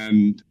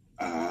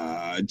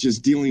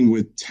just dealing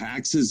with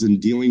taxes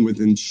and dealing with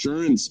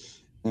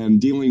insurance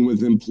and dealing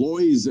with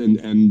employees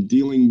and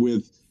dealing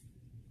with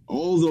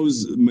all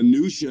those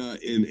minutia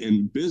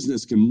in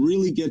business can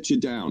really get you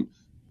down.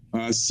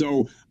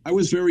 So I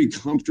was very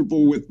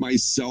comfortable with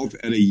myself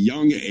at a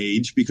young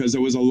age because I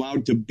was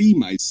allowed to be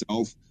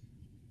myself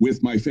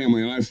with my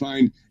family. And I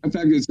find, in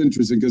fact, it's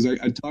interesting because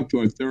I talked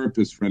to a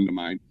therapist friend of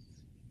mine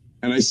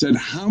and I said,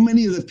 how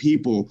many of the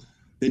people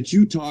that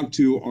you talk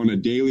to on a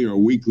daily or a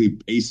weekly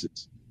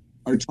basis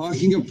are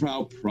talking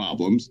about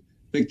problems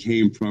that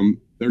came from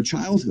their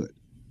childhood?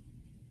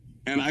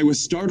 And I was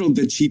startled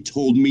that she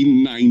told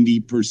me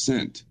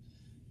 90%.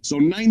 So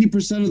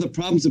 90% of the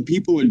problems that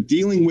people are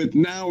dealing with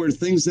now are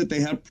things that they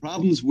had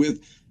problems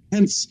with,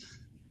 hence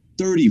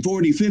 30,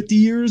 40, 50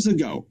 years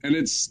ago. And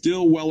it's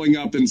still welling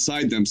up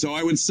inside them. So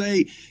I would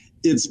say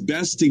it's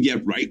best to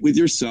get right with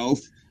yourself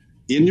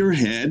in your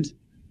head,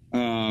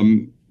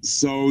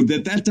 so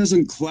that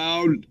doesn't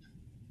cloud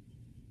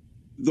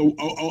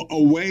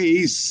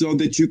away, so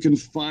that you can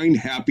find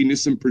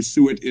happiness and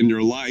pursue it in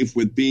your life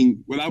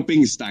without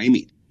being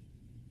stymied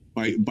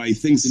by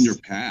things in your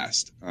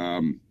past.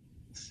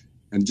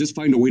 And just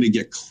find a way to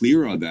get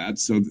clear on that.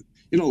 So,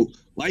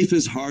 life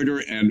is harder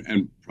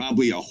and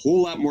probably a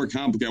whole lot more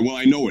complicated. Well,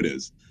 I know it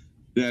is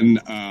than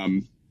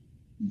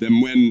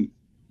when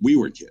we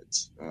were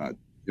kids.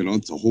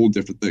 It's a whole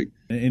different thing.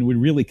 And we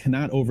really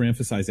cannot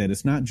overemphasize that.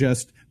 It's not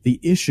just the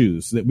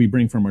issues that we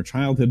bring from our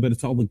childhood, but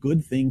it's all the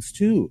good things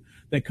too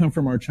that come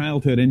from our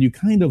childhood. And you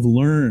kind of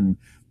learn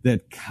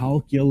that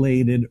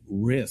calculated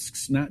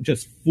risks, not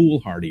just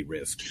foolhardy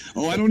risks.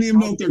 Oh, I don't even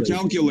know if they're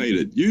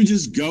calculated. You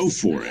just go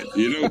for it,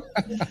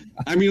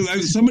 I mean,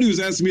 somebody was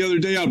asking me the other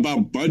day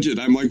about budget.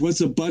 I'm like,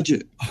 what's a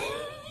budget?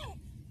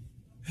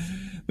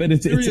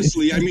 But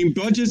seriously, I mean,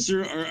 budgets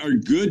are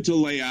good to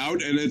lay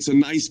out, and it's a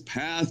nice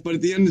path. But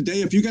at the end of the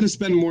day, if you got to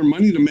spend more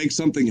money to make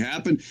something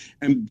happen,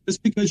 and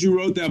just because you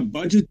wrote that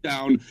budget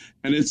down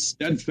and it's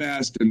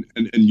steadfast and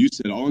you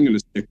said, oh, I'm going to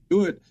stick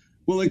to it,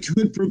 well, it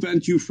could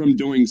prevent you from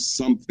doing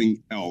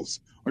something else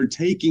or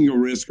taking a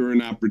risk or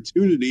an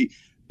opportunity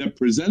that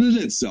presented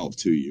itself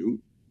to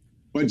you.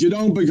 But you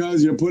don't,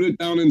 because you put it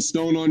down in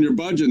stone on your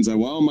budget and say,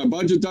 well, my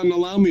budget doesn't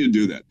allow me to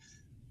do that.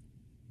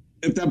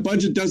 If that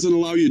budget doesn't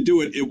allow you to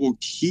do it, it will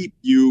keep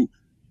you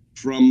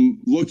from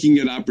looking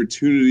at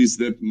opportunities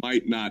that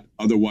might not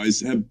otherwise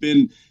have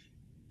been.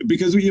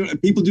 Because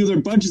people do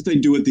their budgets, they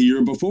do it the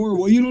year before.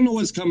 Well, you don't know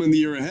what's coming the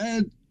year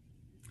ahead.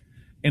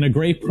 And a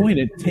great point,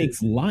 it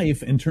takes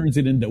life and turns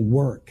it into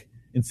work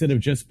instead of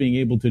just being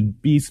able to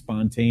be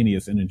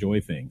spontaneous and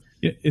enjoy things.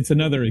 It's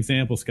another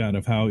example, Scott,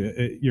 of how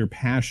your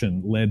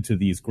passion led to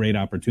these great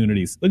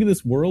opportunities. Look at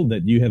this world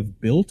that you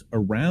have built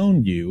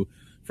around you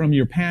from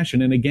your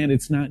passion. And again,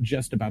 it's not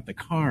just about the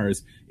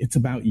cars. It's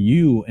about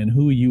you and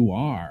who you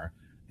are,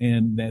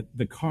 and that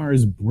the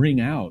cars bring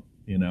out,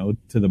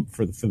 for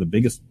the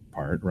biggest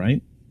part,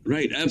 right?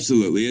 Right.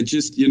 Absolutely. It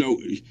just,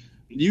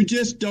 you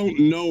just don't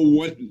know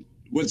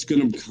what's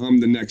going to come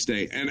the next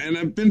day. And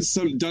I've done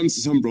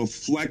some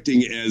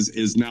reflecting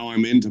as now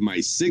I'm into my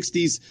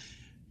 60s.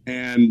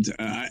 And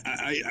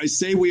I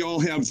say we all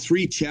have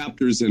 3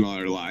 chapters in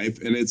our life,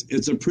 and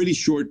it's a pretty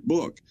short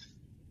book.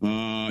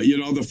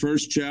 The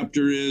first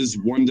chapter is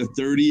 1 to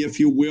 30, if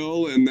you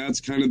will, and that's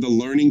kind of the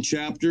learning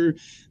chapter.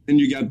 Then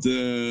you got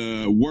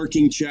the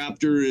working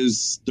chapter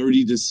is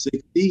 30 to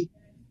 60.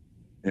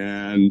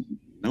 And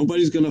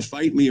Nobody's going to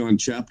fight me on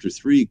chapter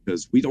 3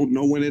 because we don't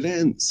know when it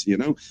ends,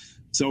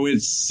 So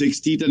it's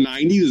 60 to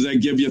 90. Does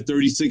that give you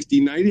 30, 60,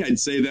 90? I'd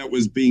say that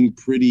was being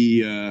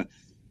pretty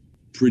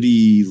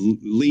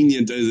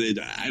lenient.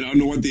 I don't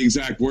know what the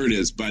exact word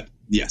is, but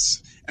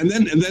yes. And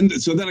then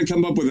I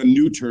come up with a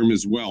new term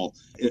as well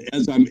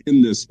as I'm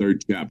in this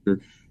third chapter.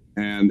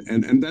 And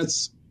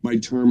that's my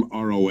term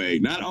ROA,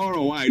 not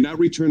ROI, not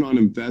return on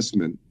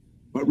investment,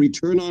 but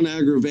return on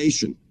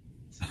aggravation.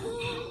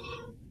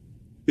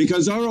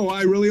 Because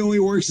ROI really only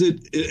works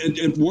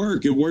at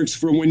work. It works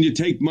from when you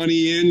take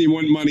money in, you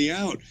want money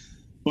out.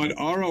 But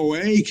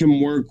ROA can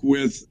work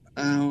with,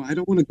 I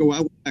don't want to go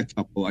out with that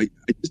couple. I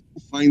just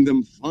don't find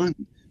them fun.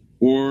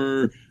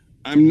 Or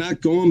I'm not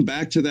going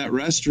back to that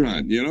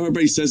restaurant.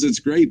 Everybody says it's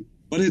great,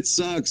 but it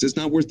sucks. It's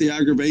not worth the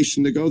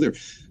aggravation to go there.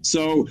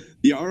 So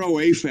the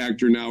ROA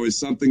factor now is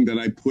something that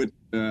I put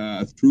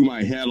through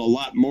my head a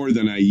lot more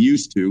than I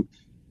used to,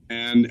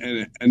 and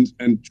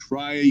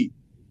try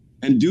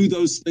and do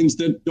those things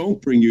that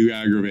don't bring you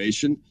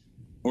aggravation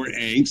or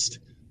angst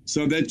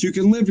so that you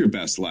can live your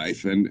best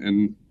life.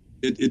 And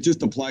it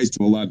just applies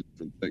to a lot of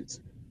different things.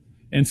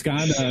 And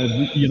Scott,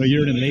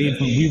 you're at an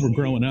age when we were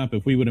growing up.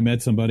 If we would have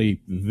met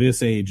somebody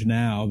this age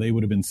now, they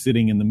would have been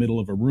sitting in the middle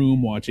of a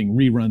room watching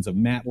reruns of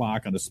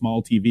Matlock on a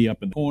small TV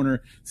up in the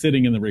corner,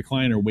 sitting in the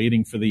recliner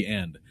waiting for the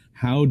end.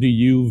 How do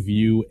you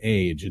view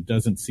age? It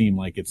doesn't seem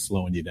like it's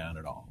slowing you down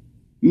at all.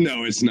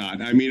 No, it's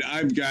not. I mean,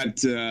 I've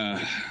got,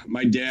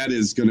 my dad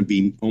is going to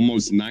be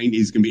almost 90.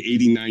 He's going to be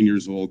 89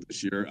 years old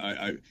this year.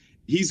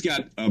 He's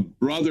got a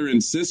brother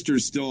and sister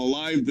still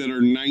alive that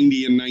are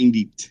 90 and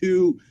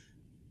 92.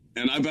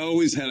 And I've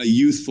always had a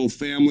youthful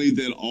family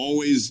that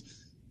always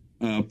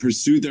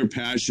pursued their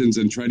passions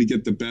and try to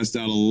get the best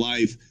out of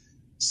life.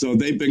 So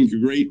they've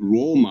been great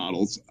role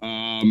models.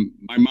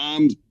 My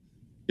mom,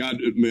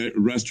 God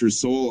rest her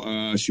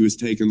soul, she was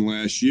taken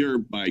last year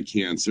by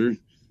cancer.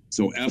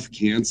 So F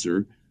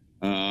cancer.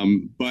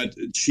 But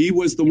she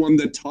was the one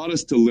that taught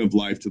us to live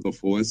life to the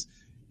fullest.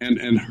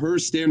 And her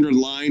standard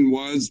line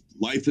was,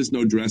 life is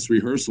no dress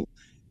rehearsal.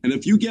 And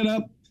if you get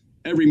up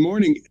every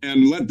morning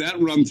and let that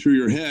run through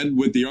your head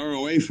with the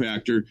ROA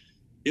factor,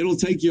 it'll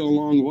take you a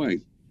long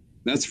way.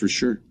 That's for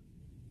sure.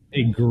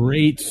 A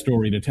great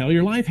story to tell.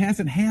 Your life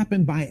hasn't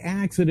happened by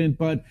accident,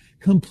 but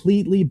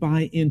completely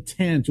by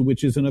intent,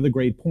 which is another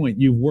great point.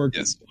 You've worked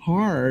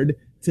hard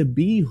to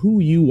be who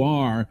you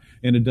are,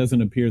 and it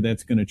doesn't appear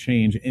that's going to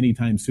change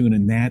anytime soon,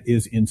 and that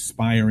is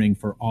inspiring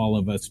for all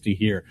of us to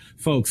hear.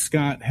 Folks,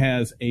 Scott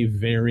has a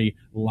very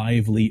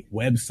lively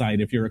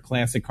website. If you're a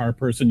classic car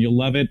person, you'll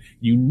love it.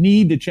 You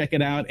need to check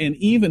it out, and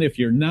even if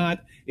you're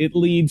not, it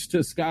leads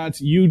to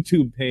Scott's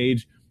YouTube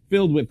page,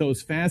 filled with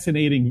those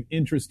fascinating,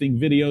 interesting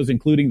videos,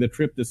 including the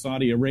trip to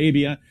Saudi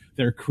Arabia.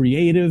 They're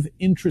creative,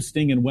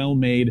 interesting, and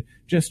well-made.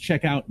 Just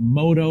check out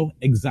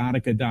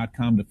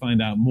MotoExotica.com to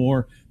find out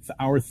more.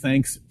 Our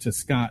thanks to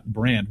Scott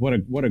Brandt. What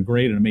a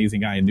great and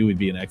amazing guy. I knew he'd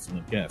be an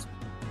excellent guest.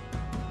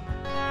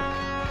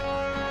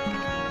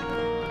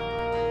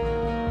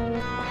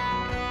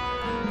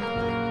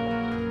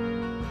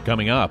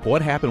 Coming up,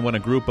 what happened when a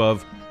group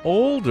of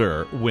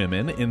older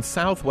women in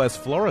Southwest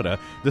Florida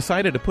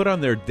decided to put on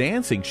their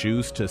dancing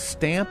shoes to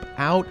stamp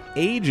out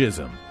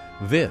ageism?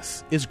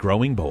 This is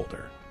Growing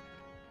Bolder.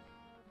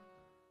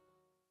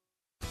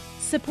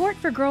 Support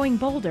for Growing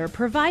Bolder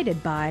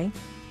provided by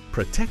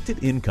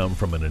Protected income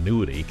from an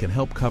annuity can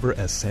help cover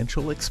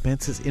essential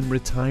expenses in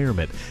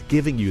retirement,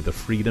 giving you the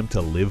freedom to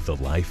live the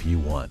life you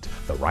want.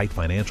 The right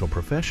financial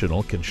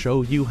professional can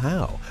show you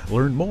how.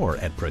 Learn more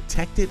at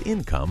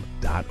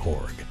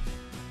protectedincome.org.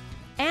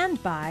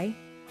 and by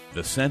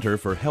The Center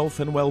for Health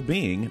and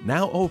Well-Being,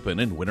 now open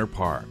in Winter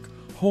Park.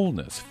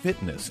 Wholeness,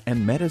 fitness,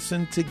 and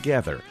medicine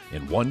together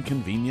in one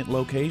convenient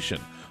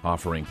location,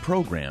 offering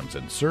programs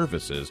and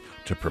services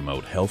to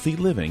promote healthy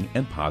living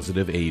and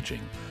positive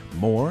aging.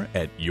 More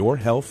at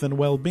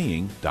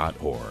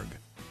yourhealthandwellbeing.org.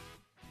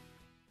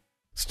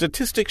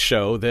 Statistics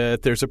show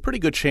that there's a pretty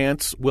good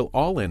chance we'll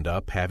all end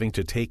up having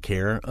to take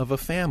care of a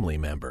family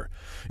member.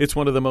 It's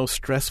one of the most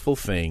stressful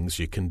things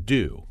you can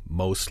do,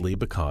 mostly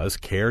because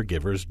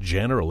caregivers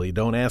generally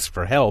don't ask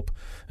for help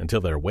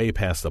until they're way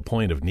past the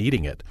point of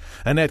needing it.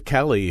 Annette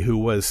Kelly, who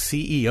was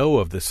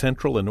CEO of the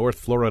Central and North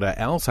Florida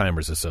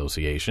Alzheimer's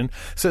Association,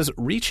 says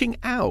reaching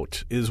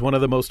out is one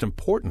of the most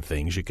important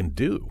things you can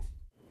do.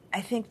 I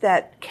think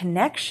that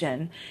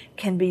connection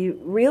can be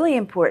really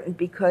important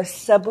because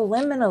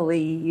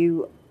subliminally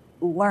you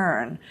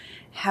learn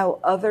how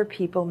other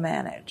people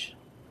manage.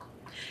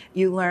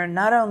 You learn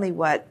not only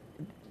what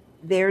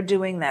they're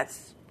doing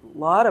that's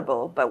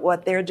laudable, but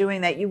what they're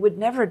doing that you would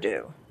never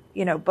do.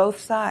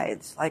 Both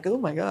sides. Like, oh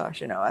my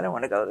gosh, I don't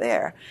want to go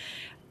there.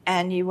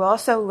 And you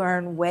also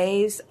learn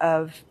ways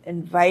of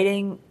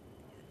inviting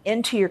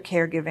into your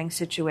caregiving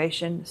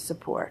situation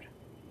support.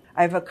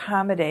 I've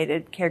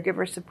accommodated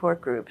caregiver support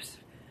groups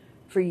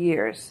for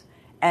years,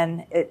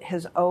 and it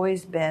has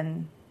always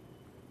been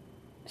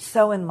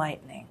so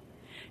enlightening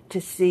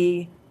to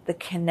see the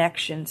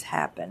connections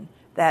happen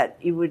that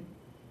you would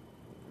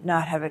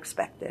not have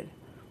expected.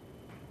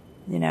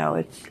 You know,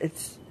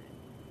 it's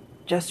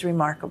just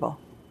remarkable.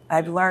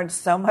 I've learned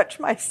so much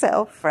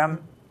myself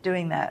from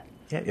doing that.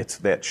 Yeah, it's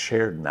that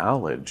shared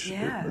knowledge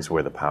is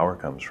where the power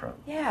comes from.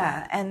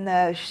 Yeah, and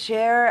the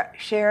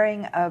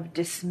sharing of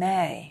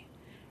dismay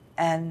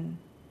and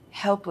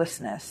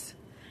helplessness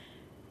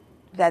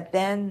that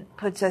then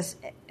puts us,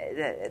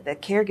 the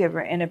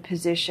caregiver, in a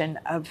position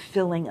of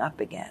filling up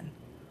again.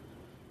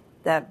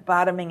 That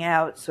bottoming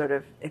out sort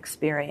of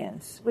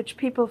experience, which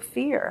people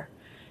fear.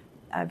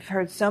 I've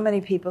heard so many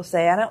people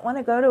say, I don't want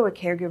to go to a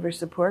caregiver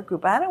support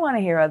group. I don't want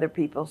to hear other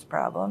people's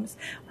problems.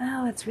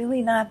 Well, it's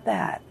really not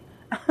that.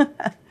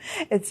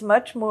 It's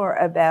much more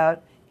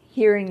about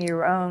hearing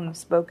your own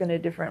spoken a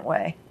different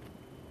way.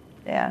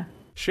 Yeah.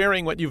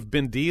 Sharing what you've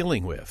been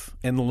dealing with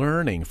and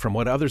learning from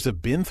what others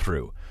have been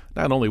through.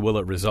 Not only will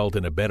it result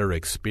in a better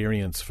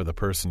experience for the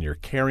person you're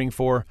caring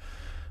for,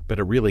 but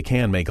it really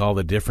can make all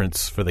the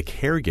difference for the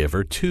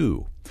caregiver,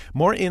 too.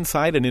 More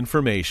insight and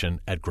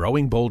information at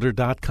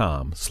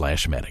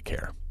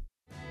growingbolder.com/Medicare.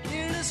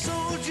 Hear the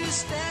soldiers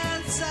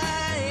stand,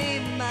 I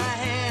aim my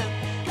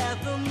hand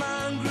at the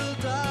mongrel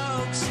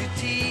dogs you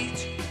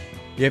teach.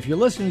 If you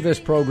listen to this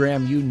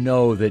program, you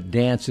know that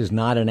dance is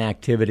not an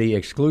activity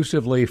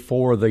exclusively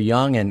for the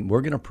young, and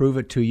we're going to prove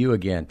it to you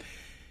again.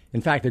 In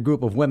fact, a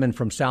group of women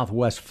from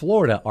Southwest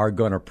Florida are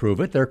going to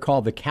prove it. They're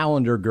called the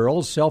Calendar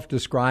Girls,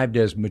 self-described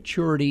as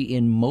maturity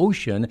in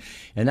motion.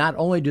 And not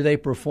only do they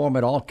perform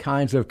at all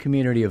kinds of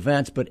community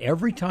events, but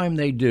every time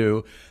they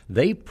do,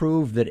 they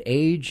prove that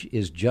age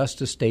is just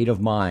a state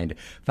of mind.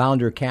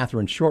 Founder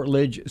Catherine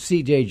Shortledge,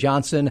 C.J.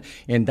 Johnson,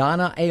 and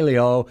Donna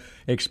Alio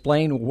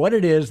explain what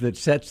it is that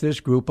sets this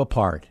group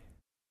apart.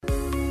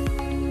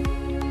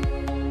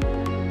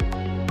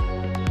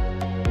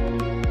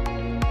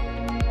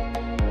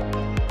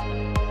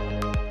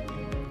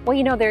 Well,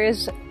 you know, there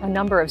is a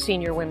number of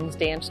senior women's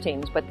dance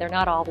teams, but they're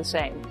not all the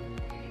same.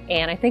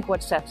 And I think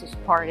what sets us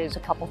apart is a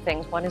couple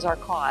things. One is our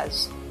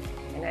cause,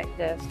 and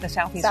the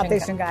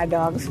Southeastern Guide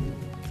Dogs.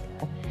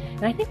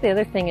 And I think the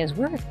other thing is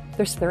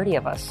there's 30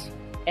 of us.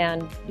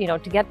 And, you know,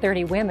 to get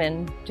 30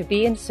 women to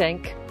be in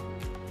sync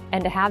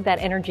and to have that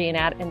energy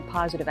and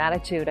positive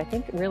attitude, I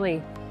think it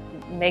really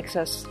makes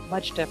us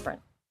much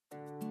different.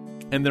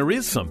 And there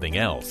is something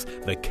else.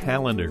 The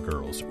Calendar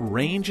Girls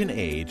range in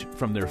age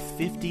from their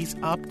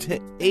 50s up to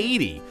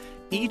 80,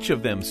 each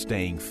of them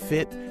staying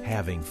fit,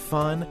 having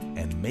fun,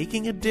 and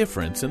making a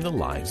difference in the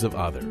lives of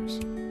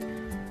others.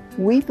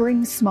 We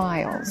bring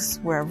smiles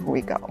wherever we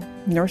go.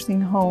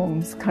 Nursing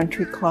homes,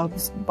 country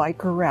clubs,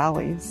 biker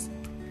rallies.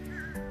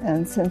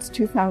 And since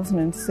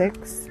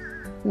 2006,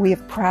 we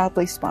have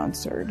proudly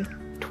sponsored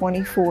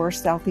 24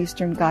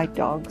 Southeastern Guide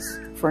Dogs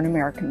for an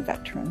American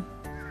veteran.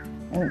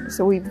 And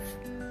so we've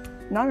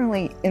not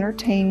only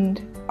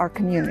entertained our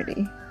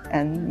community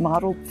and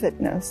modeled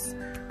fitness,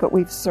 but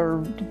we've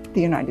served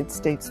the United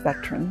States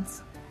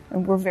veterans,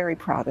 and we're very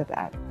proud of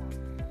that.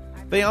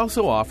 They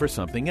also offer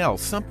something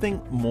else,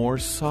 something more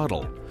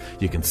subtle.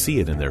 You can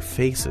see it in their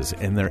faces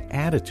and their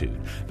attitude.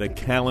 The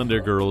Calendar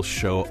Girls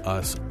show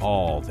us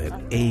all that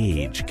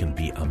age can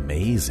be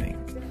amazing.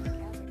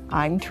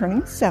 I'm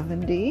turning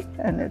 70,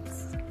 and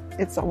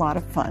it's a lot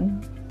of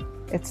fun.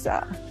 It's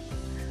a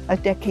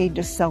decade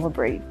to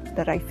celebrate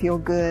that I feel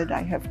good,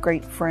 I have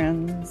great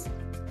friends.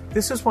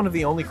 This is one of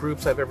the only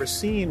groups I've ever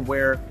seen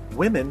where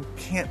women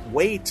can't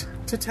wait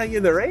to tell you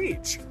their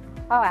age.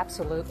 Oh,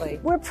 absolutely.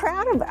 We're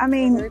proud of,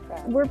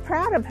 we're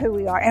proud of who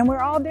we are, and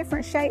we're all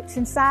different shapes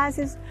and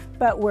sizes,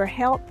 but we're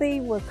healthy,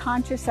 we're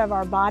conscious of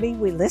our body,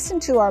 we listen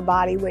to our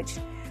body, which,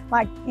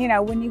 like, you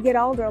know, when you get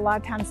older, a lot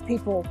of times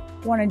people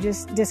want to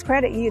just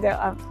discredit you,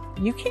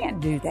 you can't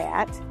do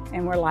that,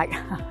 and we're like,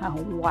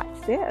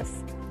 what's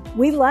this?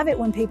 We love it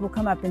when people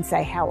come up and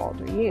say, how old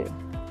are you?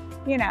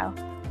 You know,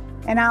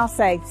 and I'll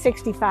say,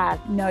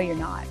 65. No, you're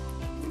not.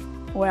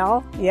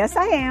 Well, yes,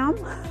 I am.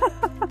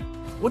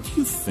 What do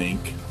you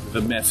think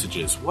the message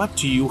is? What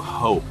do you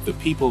hope the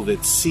people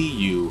that see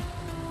you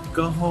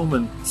go home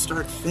and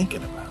start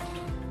thinking about?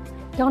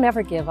 Don't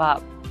ever give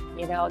up.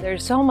 You know,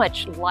 there's so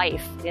much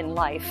life in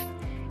life.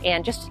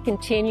 And just to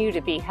continue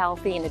to be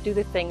healthy and to do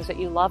the things that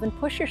you love and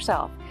push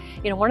yourself.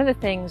 You know, one of the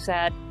things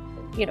that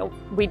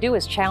we do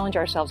is challenge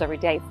ourselves every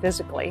day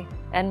physically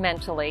and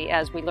mentally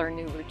as we learn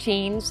new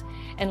routines.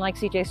 And like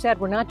CJ said,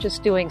 we're not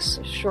just doing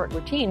short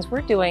routines,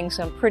 we're doing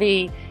some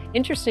pretty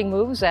interesting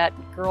moves that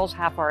girls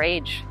half our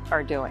age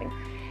are doing.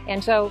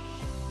 And so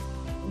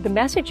the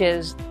message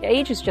is,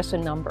 age is just a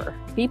number.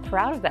 Be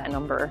proud of that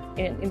number.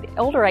 And the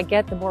older I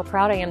get, the more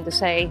proud I am to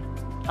say,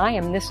 I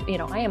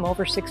am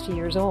over 60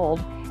 years old.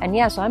 And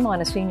yes, I'm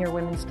on a senior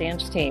women's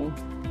dance team.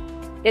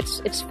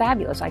 It's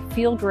fabulous. I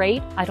feel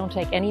great. I don't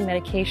take any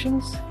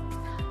medications.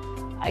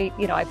 I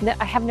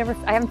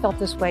haven't felt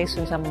this way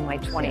since I'm in my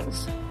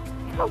 20s.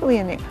 Probably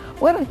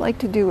what I'd like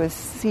to do is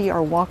see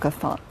our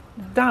walk-a-thon.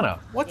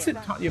 Donna, what's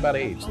it taught you about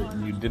age that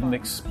you didn't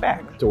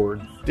expect or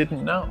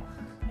didn't know?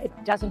 It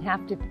doesn't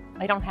have to.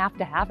 I don't have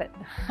to have it.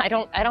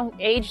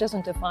 Age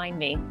doesn't define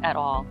me at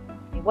all.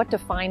 What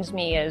defines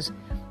me is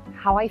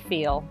how I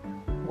feel,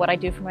 what I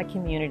do for my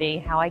community,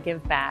 how I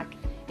give back.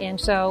 And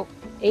so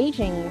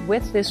aging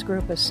with this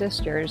group of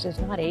sisters is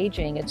not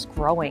aging, it's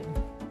growing.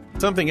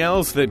 Something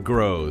else that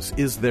grows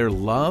is their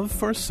love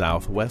for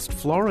Southwest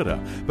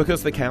Florida,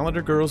 because the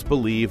Calendar Girls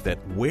believe that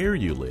where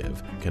you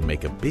live can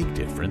make a big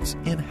difference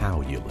in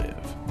how you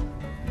live.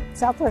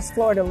 Southwest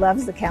Florida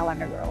loves the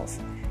Calendar Girls.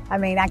 I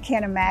mean, I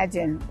can't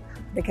imagine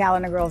the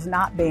Calendar Girls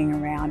not being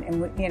around.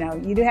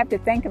 And, you do have to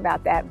think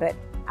about that, but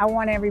I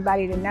want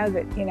everybody to know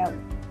that,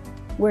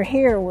 we're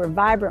here, we're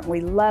vibrant, we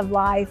love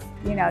life.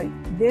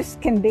 This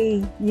can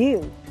be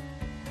you.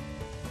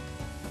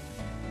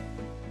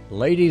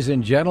 Ladies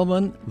and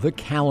gentlemen, the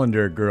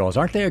Calendar Girls.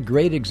 Aren't they a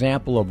great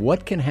example of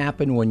what can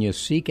happen when you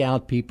seek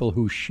out people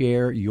who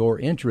share your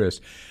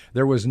interests?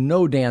 There was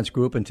no dance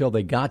group until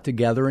they got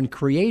together and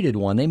created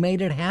one. They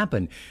made it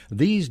happen.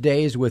 These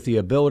days, with the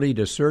ability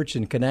to search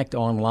and connect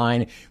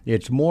online,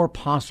 it's more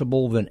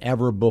possible than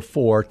ever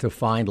before to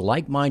find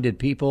like-minded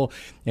people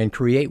and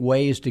create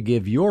ways to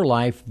give your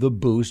life the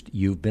boost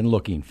you've been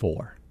looking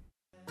for.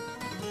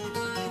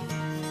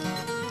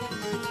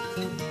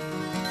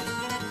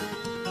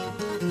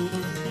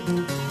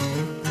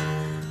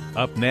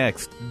 Up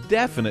next,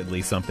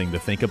 definitely something to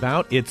think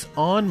about. It's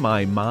On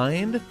My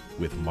Mind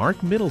with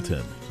Mark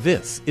Middleton.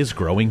 This is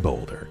Growing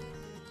Bolder.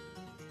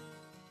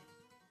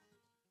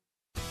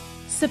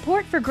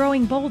 Support for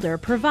Growing Bolder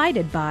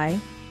provided by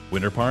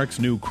Winter Park's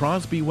new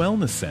Crosby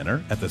Wellness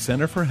Center at the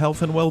Center for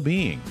Health and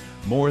Well-Being.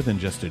 More than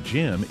just a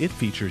gym, it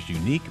features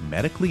unique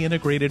medically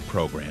integrated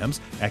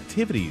programs,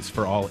 activities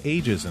for all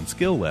ages and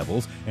skill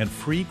levels, and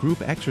free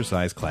group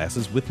exercise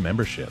classes with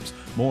memberships.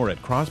 More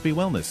at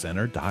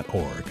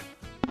crosbywellnesscenter.org.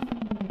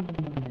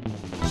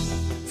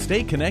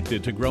 Stay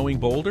connected to Growing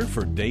Bolder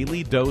for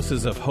daily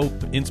doses of hope,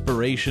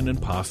 inspiration,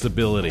 and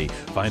possibility.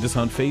 Find us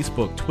on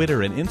Facebook,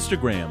 Twitter, and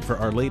Instagram for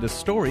our latest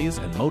stories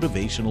and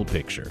motivational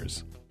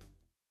pictures.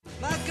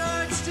 My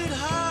guard stood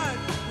hard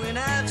when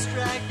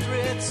abstract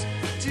threats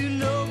too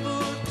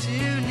noble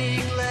to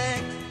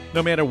neglect.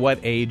 No matter what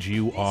age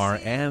you are,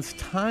 as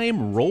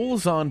time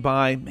rolls on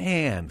by,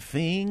 man,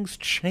 things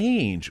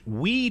change.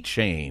 We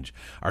change.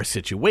 Our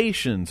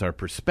situations, our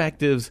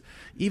perspectives,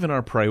 even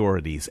our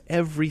priorities.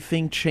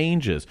 Everything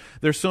changes.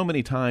 There's so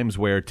many times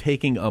where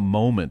taking a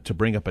moment to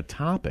bring up a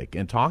topic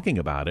and talking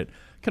about it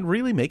can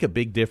really make a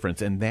big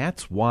difference. And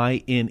that's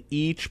why in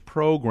each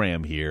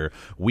program here,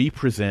 we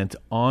present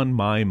On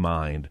My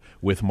Mind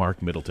with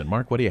Mark Middleton.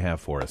 Mark, what do you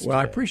have for us Well,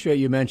 today? I appreciate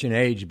you mentioned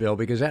age, Bill,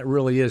 because that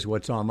really is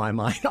what's on my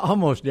mind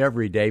almost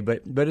every day.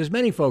 But as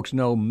many folks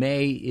know,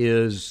 May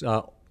is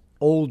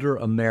Older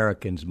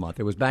Americans Month.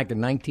 It was back in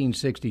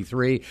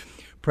 1963.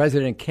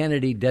 President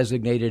Kennedy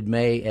designated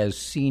May as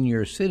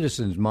Senior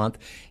Citizens Month.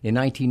 In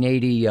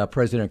 1980,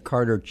 President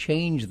Carter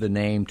changed the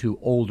name to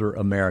Older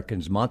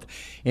Americans Month,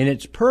 and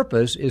its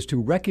purpose is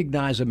to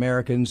recognize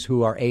Americans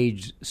who are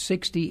aged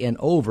 60 and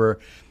over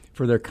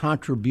for their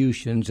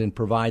contributions and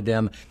provide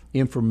them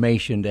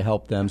information to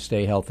help them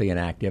stay healthy and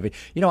active.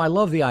 I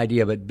love the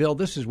idea, but Bill,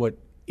 this is what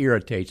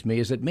irritates me,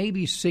 is that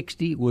maybe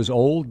 60 was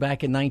old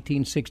back in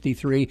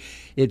 1963.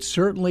 It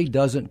certainly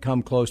doesn't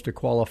come close to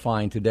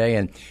qualifying today.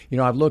 And,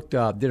 I've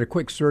did a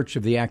quick search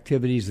of the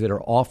activities that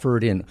are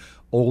offered in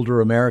Older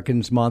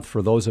Americans Month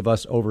for those of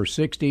us over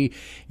 60.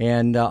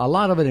 And a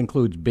lot of it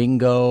includes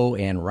bingo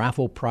and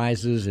raffle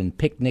prizes and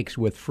picnics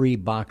with free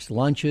boxed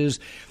lunches.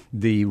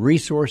 The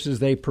resources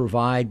they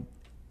provide,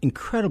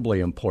 incredibly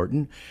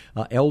important.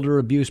 Elder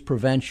abuse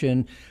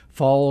prevention,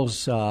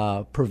 falls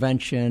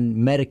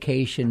prevention,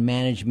 medication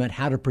management,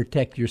 how to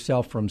protect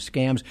yourself from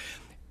scams.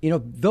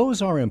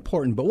 Those are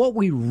important. But what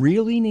we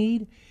really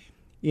need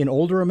in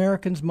Older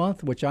Americans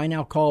Month, which I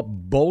now call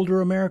Bolder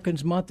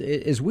Americans Month,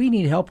 is we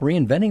need help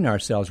reinventing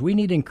ourselves. We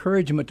need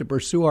encouragement to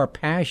pursue our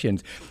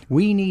passions.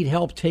 We need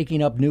help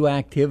taking up new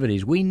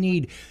activities. We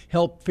need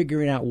help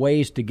figuring out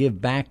ways to give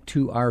back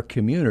to our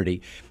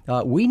community.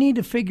 We need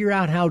to figure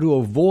out how to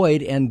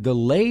avoid and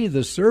delay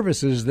the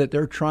services that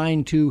they're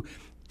trying to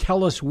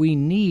tell us we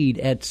need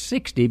at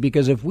 60,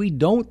 because if we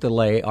don't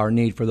delay our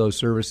need for those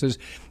services,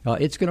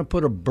 it's going to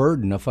put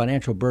a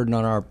financial burden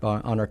on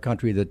our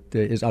country that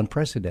is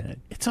unprecedented.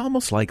 It's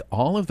almost like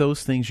all of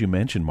those things you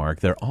mentioned, Mark,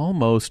 they're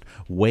almost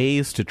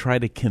ways to try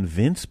to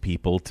convince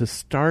people to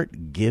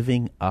start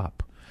giving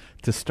up,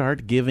 to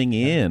start giving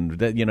in,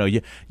 that,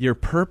 your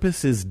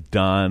purpose is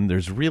done.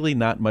 There's really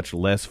not much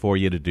less for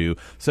you to do.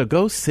 So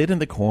go sit in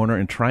the corner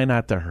and try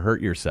not to hurt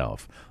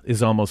yourself,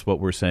 is almost what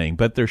we're saying.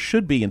 But there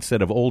should be,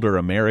 instead of Older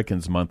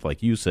Americans Month,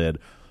 like you said,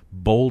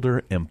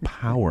 Bolder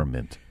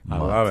Empowerment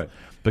Month. I love it.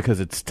 Because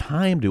it's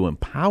time to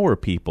empower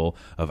people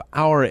of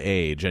our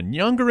age and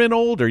younger and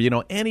older,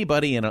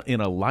 anybody in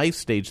a life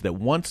stage that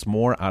wants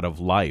more out of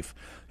life.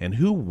 And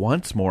who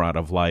wants more out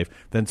of life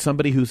than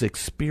somebody who's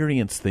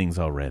experienced things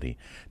already?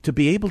 To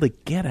be able to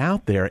get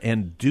out there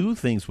and do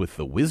things with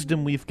the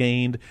wisdom we've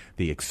gained,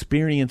 the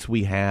experience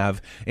we have,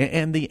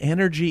 and the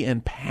energy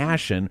and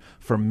passion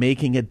for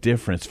making a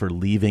difference, for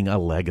leaving a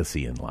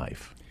legacy in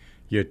life.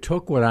 You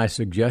took what I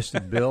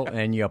suggested, Bill,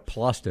 and you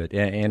plussed it,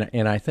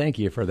 and I thank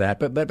you for that.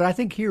 But I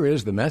think here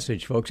is the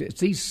message, folks. It's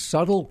these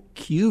subtle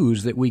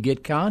cues that we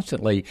get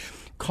constantly.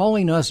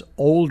 Calling us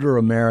older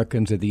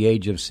Americans at the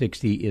age of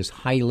 60 is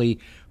highly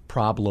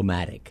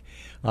problematic.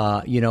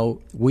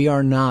 We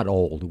are not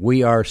old.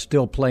 We are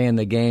still playing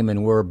the game,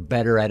 and we're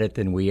better at it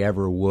than we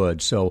ever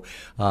would. So,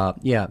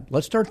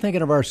 let's start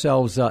thinking of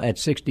ourselves at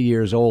 60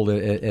 years old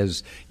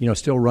as,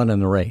 still running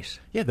the race.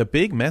 Yeah, the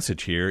big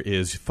message here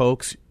is,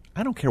 folks,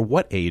 I don't care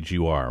what age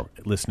you are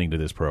listening to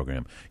this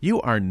program.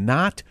 You are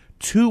not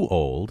too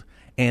old,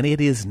 and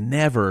it is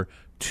never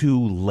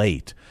too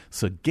late.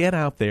 So get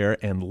out there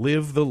and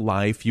live the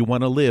life you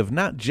want to live,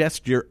 not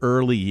just your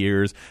early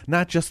years,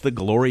 not just the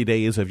glory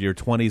days of your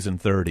 20s and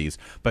 30s,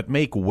 but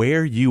make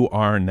where you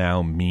are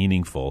now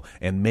meaningful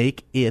and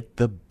make it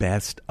the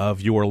best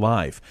of your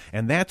life.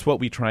 And that's what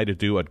we try to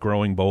do at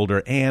Growing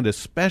Bolder, and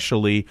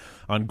especially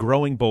on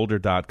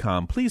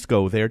growingbolder.com. Please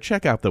go there,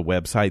 check out the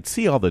website,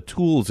 see all the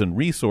tools and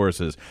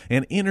resources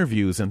and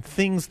interviews and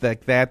things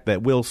like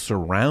that will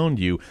surround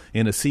you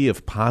in a sea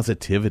of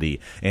positivity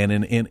and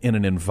in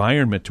an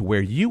environment to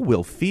where you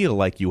will feel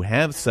like you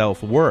have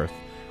self-worth,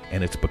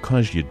 and it's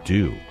because you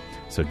do.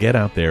 So get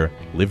out there,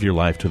 live your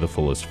life to the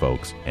fullest,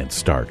 folks, and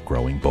start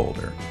growing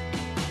bolder.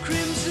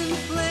 Crimson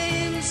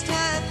flames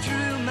tied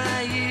through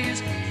my ears,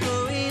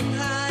 flowing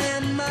high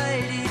and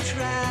mighty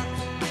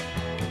traps.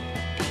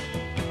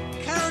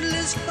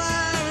 Countless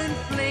fire and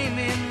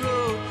flaming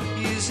road,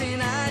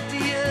 using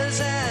ideas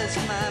as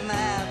my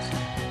map.